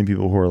 there's many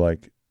people who are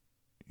like,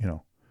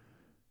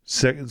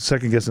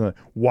 second guessing, like,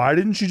 why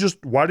didn't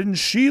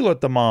she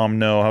let the mom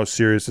know how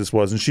serious this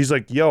was? And she's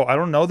like, yo, I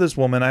don't know this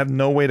woman. I have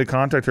no way to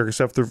contact her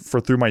except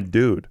through my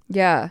dude.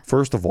 Yeah.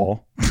 First of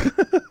all.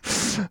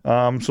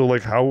 So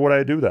like, how would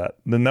I do that?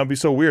 Then that'd be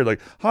so weird. Like,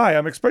 hi,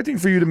 I'm expecting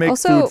for you to make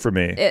food for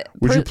me.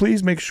 Would you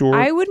please make sure?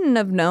 I wouldn't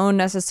have known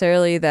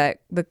necessarily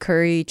that the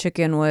curry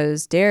chicken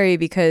was dairy,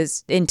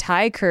 because in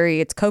Thai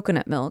curry, it's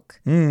coconut milk.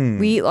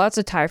 We eat lots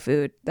of Thai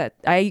food. That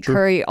I eat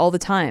curry all the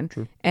time,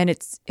 and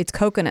it's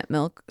coconut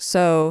milk.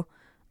 So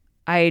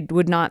I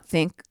would not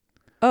think,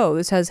 oh,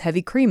 this has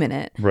heavy cream in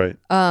it. Right.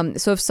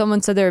 So if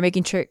someone said they were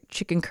making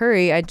chicken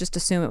curry, I'd just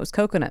assume it was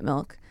coconut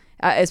milk.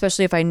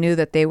 Especially if I knew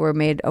that they were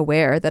made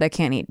aware that I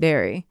can't eat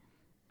dairy.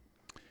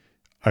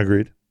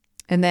 Agreed.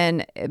 And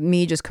then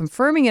me just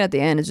confirming it at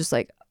the end is just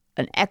like,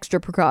 an extra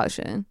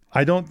precaution.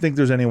 I don't think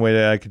there's any way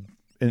that I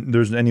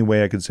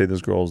could say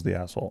this girl is the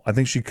asshole. I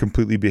think she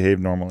completely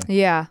behaved normally.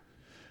 Yeah.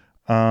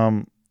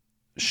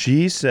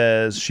 She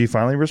says she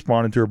finally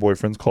responded to her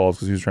boyfriend's calls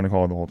because he was trying to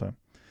call her the whole time.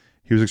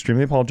 He was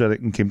extremely apologetic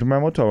and came to my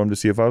motel room to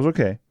see if I was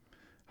okay.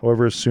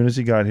 However, as soon as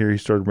he got here, he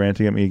started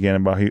ranting at me again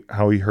about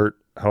how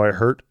I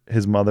hurt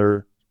his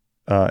mother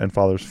and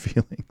father's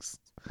feelings.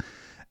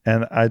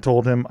 And I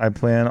told him I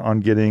plan on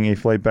getting a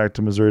flight back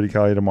to Missouri to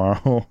Cali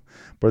tomorrow,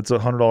 but it's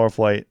 $100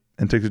 flight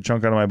and takes a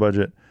chunk out of my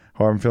budget.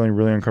 However, I'm feeling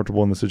really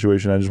uncomfortable in the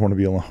situation. I just want to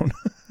be alone.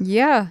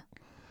 Yeah,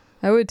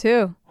 I would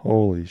too.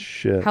 Holy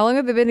shit. How long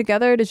have they been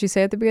together? Did she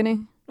say at the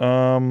beginning?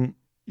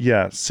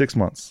 Yeah, 6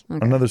 months.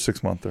 Okay. Another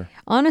 6 monther.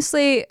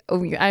 Honestly,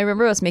 I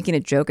remember us making a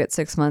joke at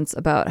 6 months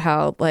about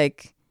how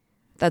like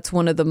that's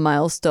one of the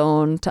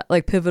milestone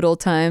like pivotal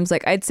times.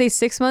 Like I'd say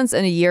 6 months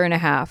and a year and a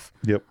half.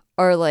 Yep.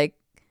 Are like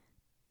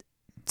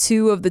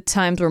two of the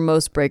times where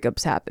most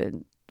breakups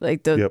happen.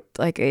 Like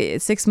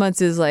 6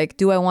 months is like,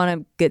 do I want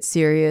to get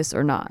serious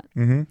or not?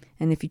 Mm-hmm.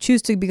 And if you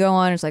choose to go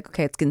on, it's like,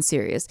 okay, it's getting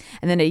serious.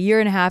 And then a year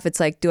and a half, it's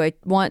like, do I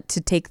want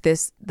to take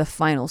this the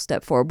final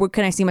step forward? What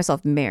can I see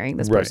myself marrying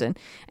this person?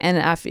 And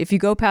if you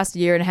go past a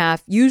year and a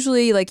half,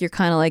 usually like you're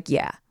kind of like,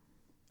 yeah.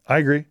 I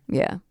agree.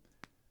 Yeah.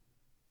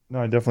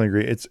 No, I definitely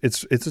agree.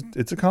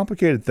 It's a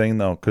complicated thing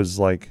though, because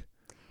like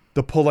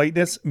the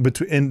politeness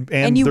between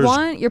and you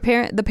want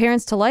the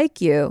parents to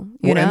like you.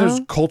 You know? And there's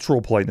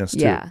cultural politeness too.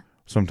 Yeah.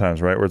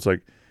 Sometimes, right? Where it's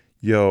like,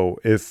 yo,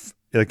 if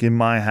like in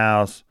my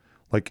house,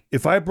 like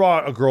if I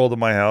brought a girl to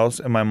my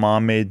house and my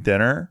mom made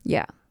dinner,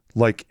 yeah,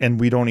 like, and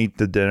we don't eat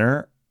the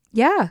dinner,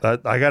 yeah,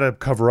 I gotta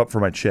cover up for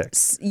my chick.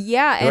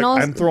 Yeah, and like,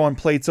 also I'm throwing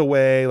plates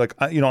away, like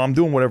I'm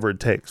doing whatever it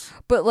takes.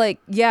 But like,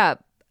 yeah,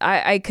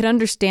 I could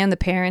understand the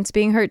parents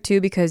being hurt too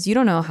because you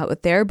don't know how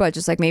with their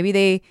budgets. Like maybe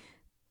they,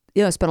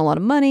 spent a lot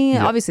of money.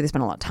 Yeah. Obviously, they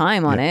spent a lot of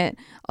time on it.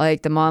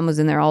 Like the mom was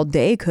in there all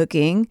day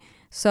cooking.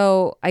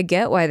 So I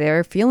get why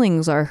their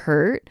feelings are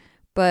hurt,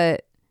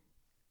 but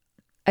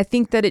I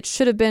think that it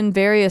should have been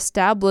very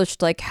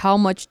established, like how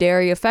much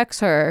dairy affects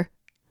her.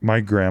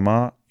 My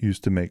grandma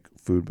used to make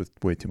food with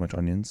way too much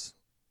onions,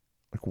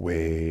 like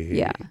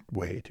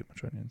way too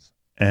much onions,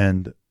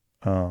 and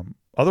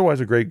otherwise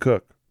a great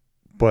cook.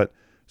 But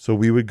so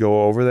we would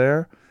go over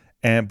there,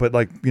 but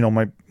like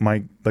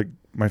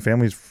my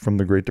family's from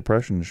the Great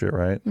Depression and shit,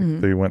 right?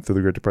 Mm-hmm. They went through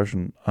the Great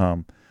Depression.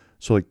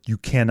 So like you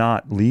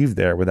cannot leave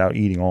there without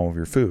eating all of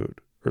your food,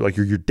 or like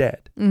you're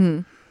dead.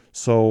 Mm-hmm.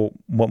 So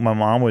what my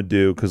mom would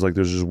do, because like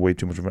there's just way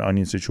too much of an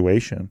onion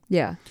situation,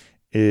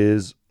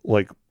 is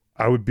like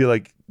I would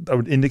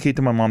indicate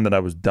to my mom that I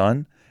was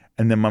done,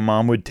 and then my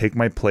mom would take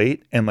my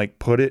plate and like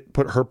put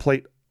her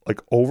plate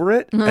like over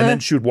it, and then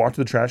she would walk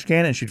to the trash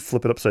can and she'd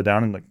flip it upside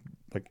down and like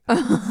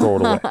throw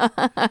it away.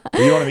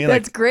 You know what I mean?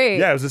 That's great.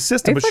 Yeah, it was a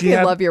system. But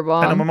I love your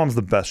mom. And my mom's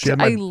the best.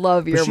 I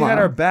love your mom. She had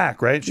our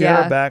back, right? She had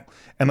our back,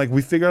 and like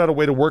we figured out a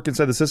way to work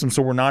inside the system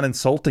so we're not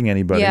insulting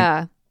anybody.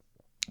 Yeah.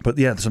 But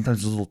yeah,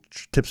 sometimes there's little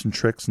tips and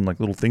tricks and like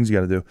little things you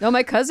got to do. No,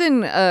 my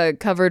cousin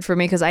covered for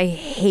me because I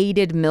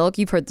hated milk.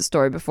 You've heard the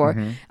story before.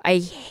 Mm-hmm. I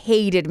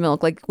hated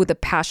milk, like with a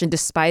passion,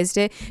 despised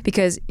it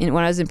because when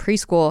I was in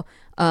preschool,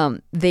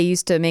 they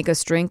used to make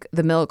us drink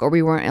the milk, or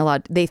we weren't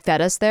allowed. They fed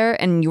us there,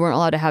 and you weren't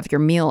allowed to have your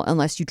meal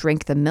unless you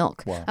drank the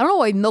milk. Wow. I don't know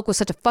why milk was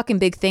such a fucking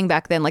big thing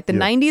back then. Like the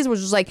 90s was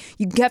just like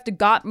you have to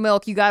got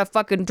milk, you gotta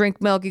fucking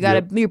drink milk, you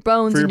gotta your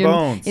bones and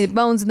your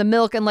bones in the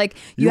milk, and like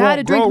you had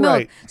to drink milk.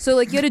 Right. So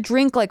like you had to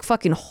drink like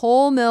fucking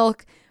whole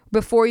milk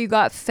before you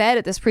got fed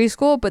at this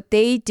preschool, but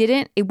they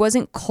didn't. It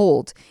wasn't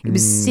cold. It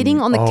was sitting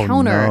on the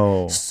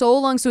counter so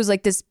long, so it was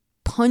like this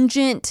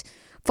pungent,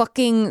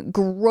 fucking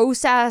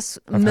gross ass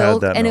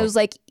milk, and it was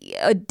like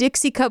a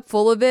Dixie cup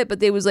full of it,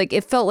 but it was like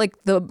it felt like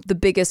the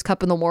biggest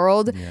cup in the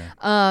world.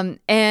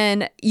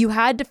 And you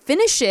had to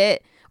finish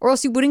it or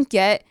else you wouldn't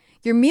get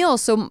your meal.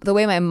 So the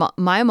way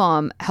my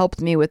mom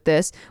helped me with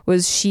this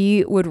was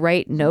she would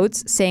write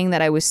notes saying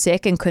that I was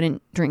sick and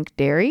couldn't drink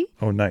dairy.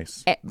 Oh,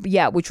 nice.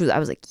 Yeah, which was I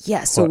was like,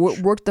 yes. So it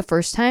worked the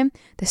first time.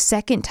 The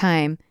second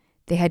time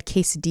they had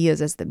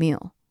quesadillas as the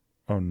meal.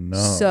 Oh no!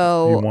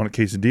 So you want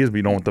quesadillas, but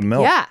you don't want the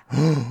milk. Yeah.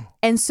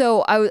 And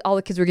so all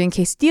the kids were getting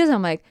quesadillas. And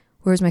I'm like,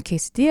 "Where's my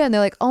quesadilla?" And they're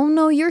like, "Oh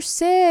no, you're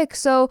sick.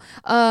 So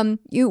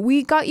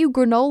we got you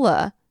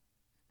granola."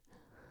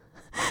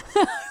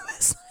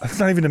 That's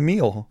not even a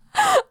meal.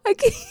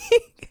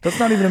 That's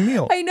not even a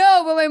meal. I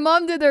know, but my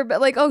mom did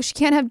like, oh, she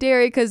can't have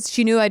dairy because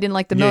she knew I didn't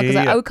like the milk. Because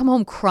I would come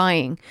home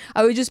crying.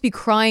 I would just be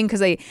crying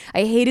because I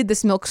hated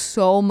this milk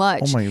so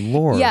much. Oh my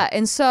Lord. Yeah,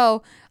 and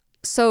so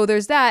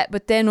there's that.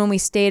 But then when we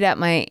stayed at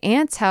my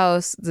aunt's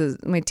house,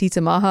 my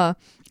Tita Maha,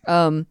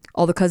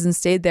 all the cousins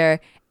stayed there,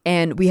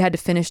 and we had to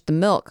finish the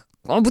milk.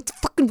 Oh, what the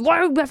fucking? Why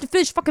do we have to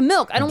finish fucking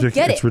milk? I don't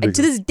get it. And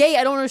to this day,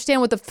 I don't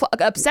understand what the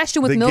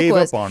obsession with milk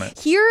was. They gave up on it.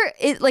 Here,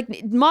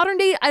 like modern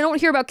day, I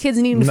don't hear about kids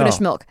needing to finish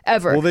milk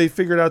ever. Well, they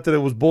figured out that it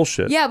was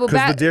bullshit. Yeah, but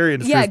because the dairy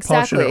industry is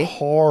pushing it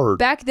hard.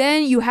 Back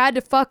then, you had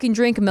to fucking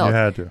drink milk. You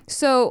had to.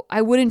 So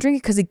I wouldn't drink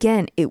it because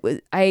again, it was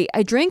I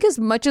drank as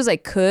much as I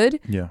could.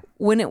 Yeah.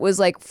 When it was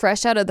like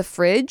fresh out of the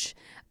fridge.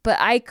 but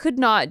I could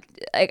not,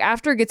 like,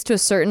 after it gets to a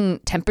certain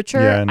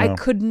temperature, Yeah, I I know.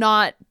 could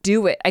not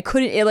do it. I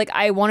couldn't,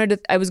 I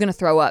was going to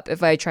throw up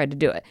if I tried to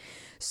do it.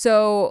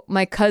 So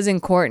my cousin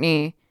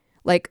Courtney,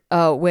 like,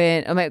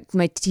 when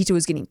my teacher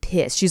was getting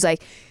pissed, she's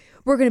like,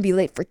 we're going to be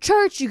late for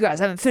church. You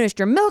guys haven't finished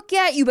your milk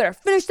yet. You better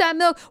finish that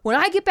milk. When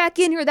I get back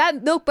in here,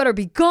 that milk better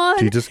be gone.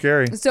 She's just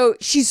scary. So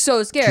she's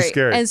so scary. She's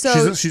scary. And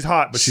so she's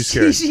hot, but she's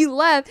scary. She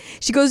left.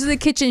 She goes to the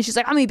kitchen. She's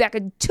like, I'm going to be back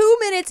in 2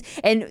 minutes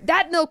and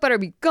that milk better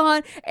be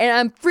gone. And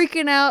I'm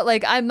freaking out.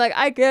 I'm like,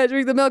 I can't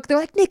drink the milk. They're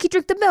like, Nikki,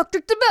 drink the milk.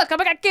 I'm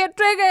like, I can't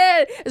drink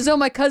it. And so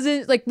my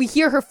cousin, like, we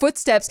hear her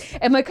footsteps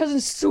and my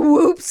cousin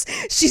swoops.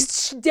 She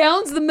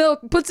downs the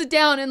milk, puts it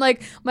down. And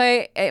like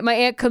my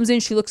aunt comes in.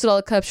 She looks at all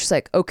the cups. She's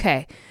like,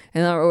 okay.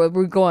 And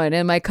we're going,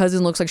 and my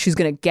cousin looks like she's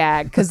gonna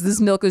gag because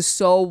this milk is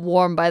so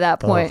warm by that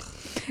point.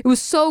 It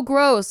was so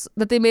gross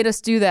that they made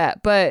us do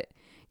that. But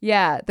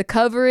yeah, the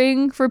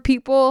covering for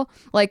people,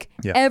 like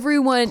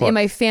everyone in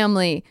my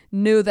family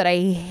knew that I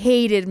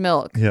hated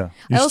milk. Yeah,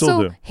 you I also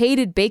still do.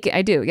 hated bacon.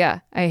 I do.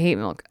 Yeah, I hate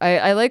milk.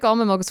 I like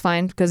almond milk is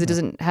fine because it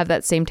doesn't have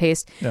that same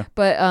taste. Yeah.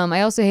 But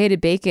I also hated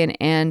bacon.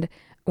 And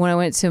when I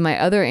went to my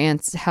other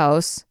aunt's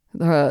house,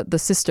 the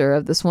sister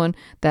of this one,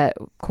 that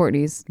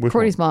Courtney's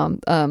mom,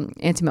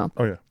 Auntie Mel.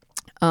 Oh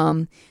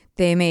yeah.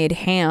 They made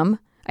ham.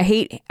 I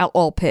hate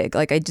all pig.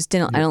 Like I just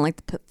didn't. I don't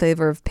like the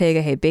flavor of pig.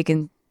 I hate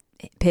bacon,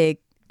 pig,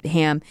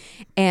 ham,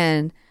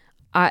 and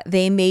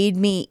they made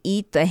me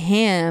eat the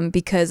ham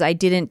because I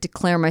didn't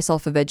declare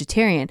myself a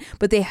vegetarian.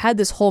 But they had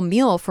this whole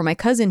meal for my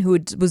cousin who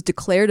was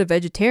declared a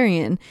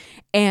vegetarian,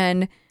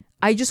 and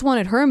I just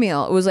wanted her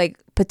meal. It was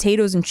like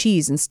potatoes and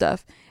cheese and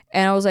stuff.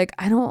 And I was like,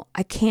 I don't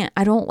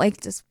like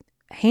this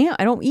ham.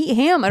 I don't eat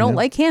ham. I don't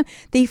like ham.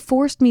 They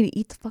forced me to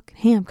eat the fucking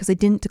ham because I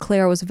didn't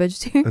declare I was a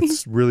vegetarian.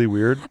 It's really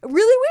weird.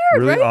 Really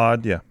Really right?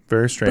 odd. Yeah.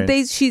 Very strange.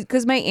 But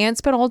because my aunt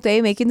spent all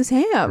day making this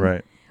ham.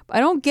 Right. I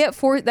don't get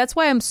that's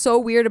why I'm so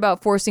weird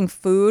about forcing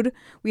food.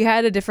 We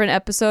had a different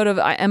episode of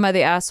Am I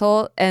the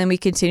Asshole? And we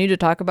continue to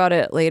talk about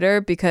it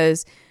later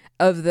because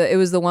it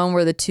was the one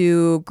where the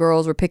two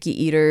girls were picky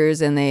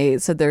eaters and they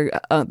said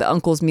the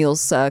uncle's meals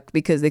sucked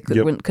because they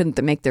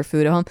couldn't make their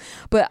food at home.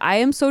 But I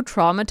am so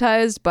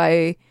traumatized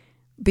by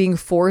being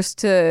forced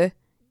to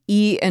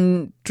eat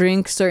and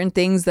drink certain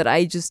things that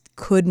I just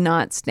could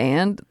not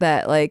stand,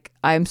 that like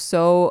I'm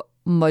so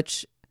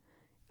much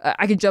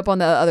I can jump on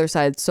the other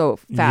side so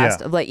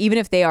fast. Yeah. Like even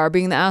if they are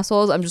being the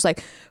assholes, I'm just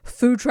like,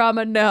 food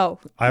trauma, no.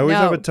 I always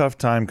have a tough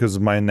time because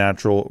my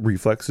natural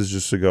reflex is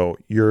just to go,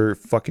 you're a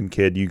fucking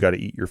kid, you got to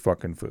eat your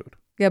fucking food.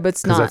 Yeah, but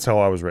it's not. Because that's how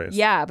I was raised.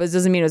 Yeah, but it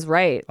doesn't mean it's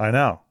right. I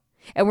know.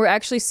 And we're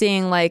actually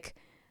seeing, like,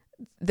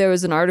 there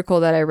was an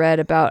article that I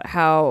read about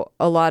how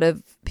a lot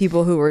of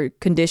people who were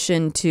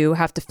conditioned to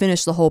have to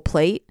finish the whole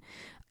plate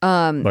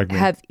end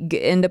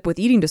up with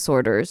eating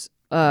disorders.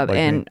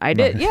 And me. I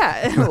did.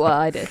 Yeah. Well,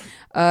 I did.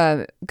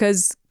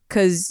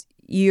 Because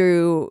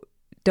you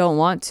don't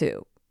want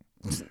to.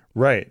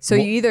 Right. So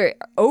you either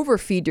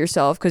overfeed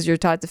yourself because you're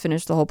taught to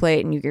finish the whole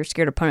plate and you're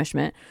scared of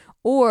punishment,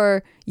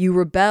 or you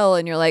rebel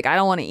and you're like, I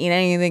don't want to eat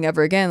anything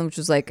ever again, which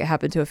was like it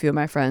happened to a few of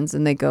my friends,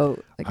 and they go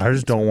like, I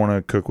just don't want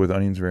to cook with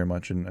onions very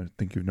much, and I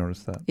think you've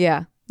noticed that.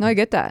 Yeah. No, I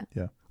get that.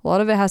 Yeah. A lot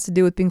of it has to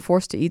do with being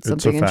forced to eat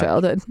something in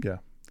childhood. Yeah.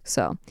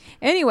 So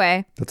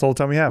anyway, that's all the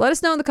time we have. Let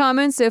us know in the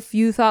comments if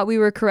you thought we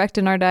were correct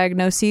in our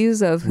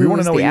diagnoses of who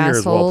was the as well.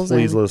 assholes.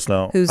 Please let us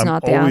know. Who's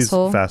not the asshole.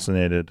 I'm always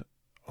fascinated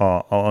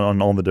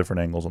on all the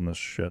different angles on this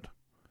shit.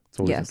 It's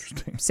always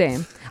interesting.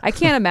 Same. I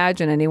can't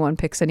imagine anyone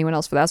picks anyone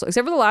else for the asshole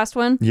except for the last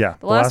one. Yeah.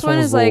 The last one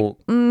is like up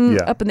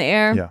in the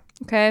air. Yeah.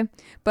 Okay.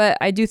 But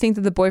I do think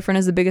that the boyfriend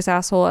is the biggest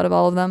asshole out of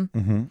all of them.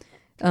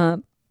 Mm-hmm.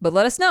 But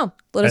let us know.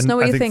 Let us know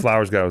what you think. I think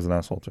Flowers guy was an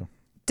asshole too.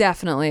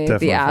 Definitely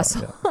the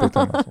asshole. Yeah,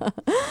 asshole.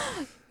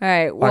 All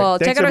right. Well,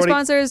 check out our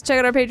sponsors, check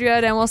out our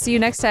Patreon, and we'll see you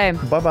next time.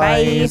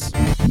 Bye-bye. Bye.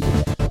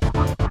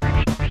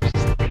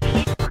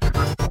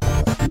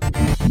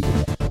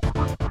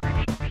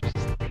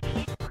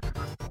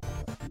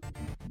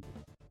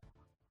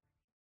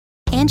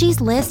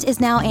 Angie's List is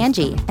now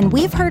Angie, and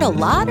we've heard a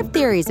lot of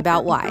theories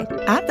about why.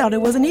 I thought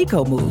it was an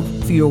eco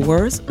move. Fewer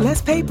words,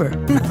 less paper.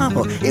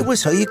 No, it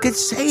was so you could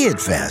say it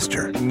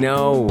faster.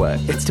 No,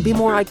 it's to be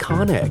more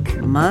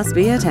iconic. Must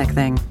be a tech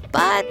thing.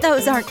 But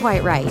those aren't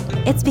quite right.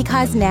 It's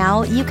because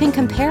now you can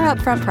compare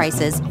upfront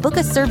prices, book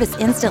a service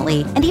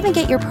instantly, and even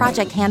get your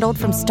project handled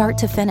from start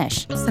to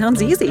finish.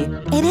 Sounds easy.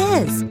 It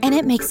is, and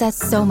it makes us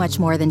so much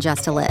more than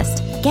just a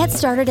list. Get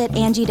started at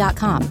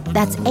Angie.com.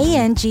 That's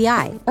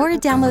ANGI, or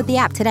download the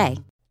app today.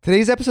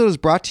 Today's episode is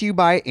brought to you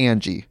by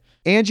Angie.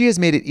 Angie has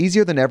made it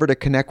easier than ever to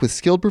connect with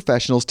skilled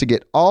professionals to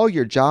get all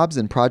your jobs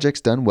and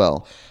projects done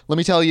well. Let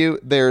me tell you,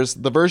 there's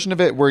the version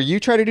of it where you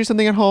try to do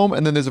something at home,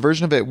 and then there's a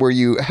version of it where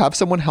you have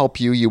someone help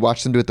you, you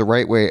watch them do it the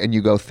right way, and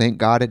you go, thank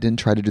God I didn't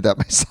try to do that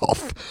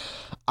myself.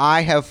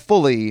 I have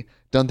fully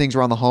done things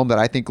around the home that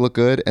I think look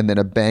good, and then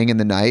a bang in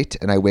the night,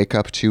 and I wake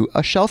up to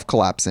a shelf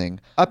collapsing,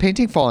 a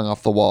painting falling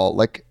off the wall.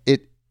 Like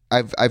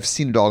I've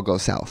seen it all go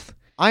south.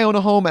 I own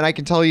a home, and I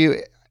can tell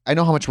you, I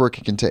know how much work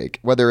it can take.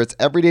 Whether it's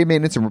everyday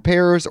maintenance and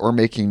repairs or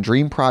making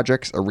dream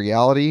projects a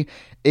reality,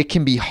 it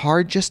can be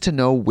hard just to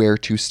know where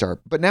to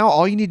start. But now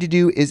all you need to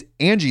do is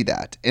Angie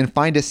that and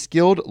find a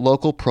skilled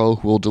local pro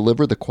who will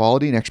deliver the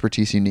quality and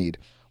expertise you need.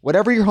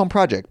 Whatever your home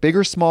project, big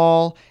or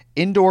small,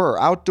 indoor or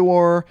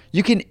outdoor,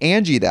 you can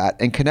Angie that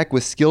and connect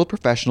with skilled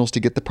professionals to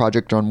get the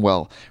project done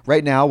well.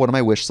 Right now, one of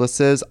my wish lists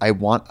is I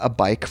want a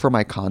bike for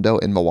my condo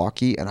in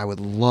Milwaukee, and I would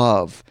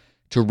love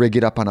to rig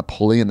it up on a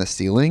pulley in the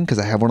ceiling because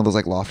I have one of those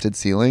like lofted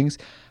ceilings,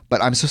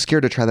 but I'm so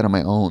scared to try that on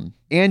my own.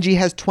 Angie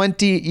has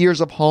 20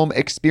 years of home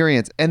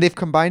experience, and they've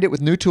combined it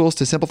with new tools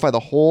to simplify the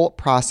whole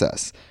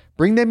process.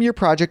 Bring them your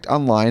project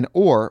online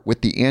or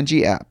with the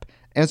Angie app.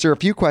 Answer a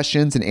few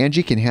questions and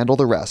Angie can handle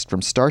the rest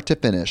from start to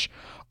finish,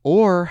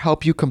 or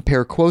help you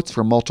compare quotes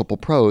from multiple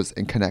pros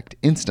and connect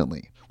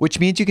instantly, which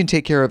means you can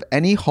take care of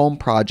any home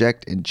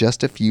project in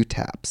just a few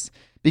taps.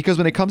 Because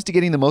when it comes to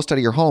getting the most out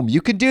of your home,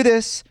 you can do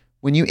this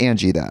when you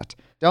Angie that.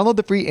 Download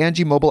the free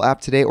Angie mobile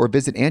app today or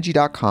visit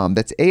Angie.com.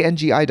 That's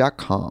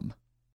ANGI.com.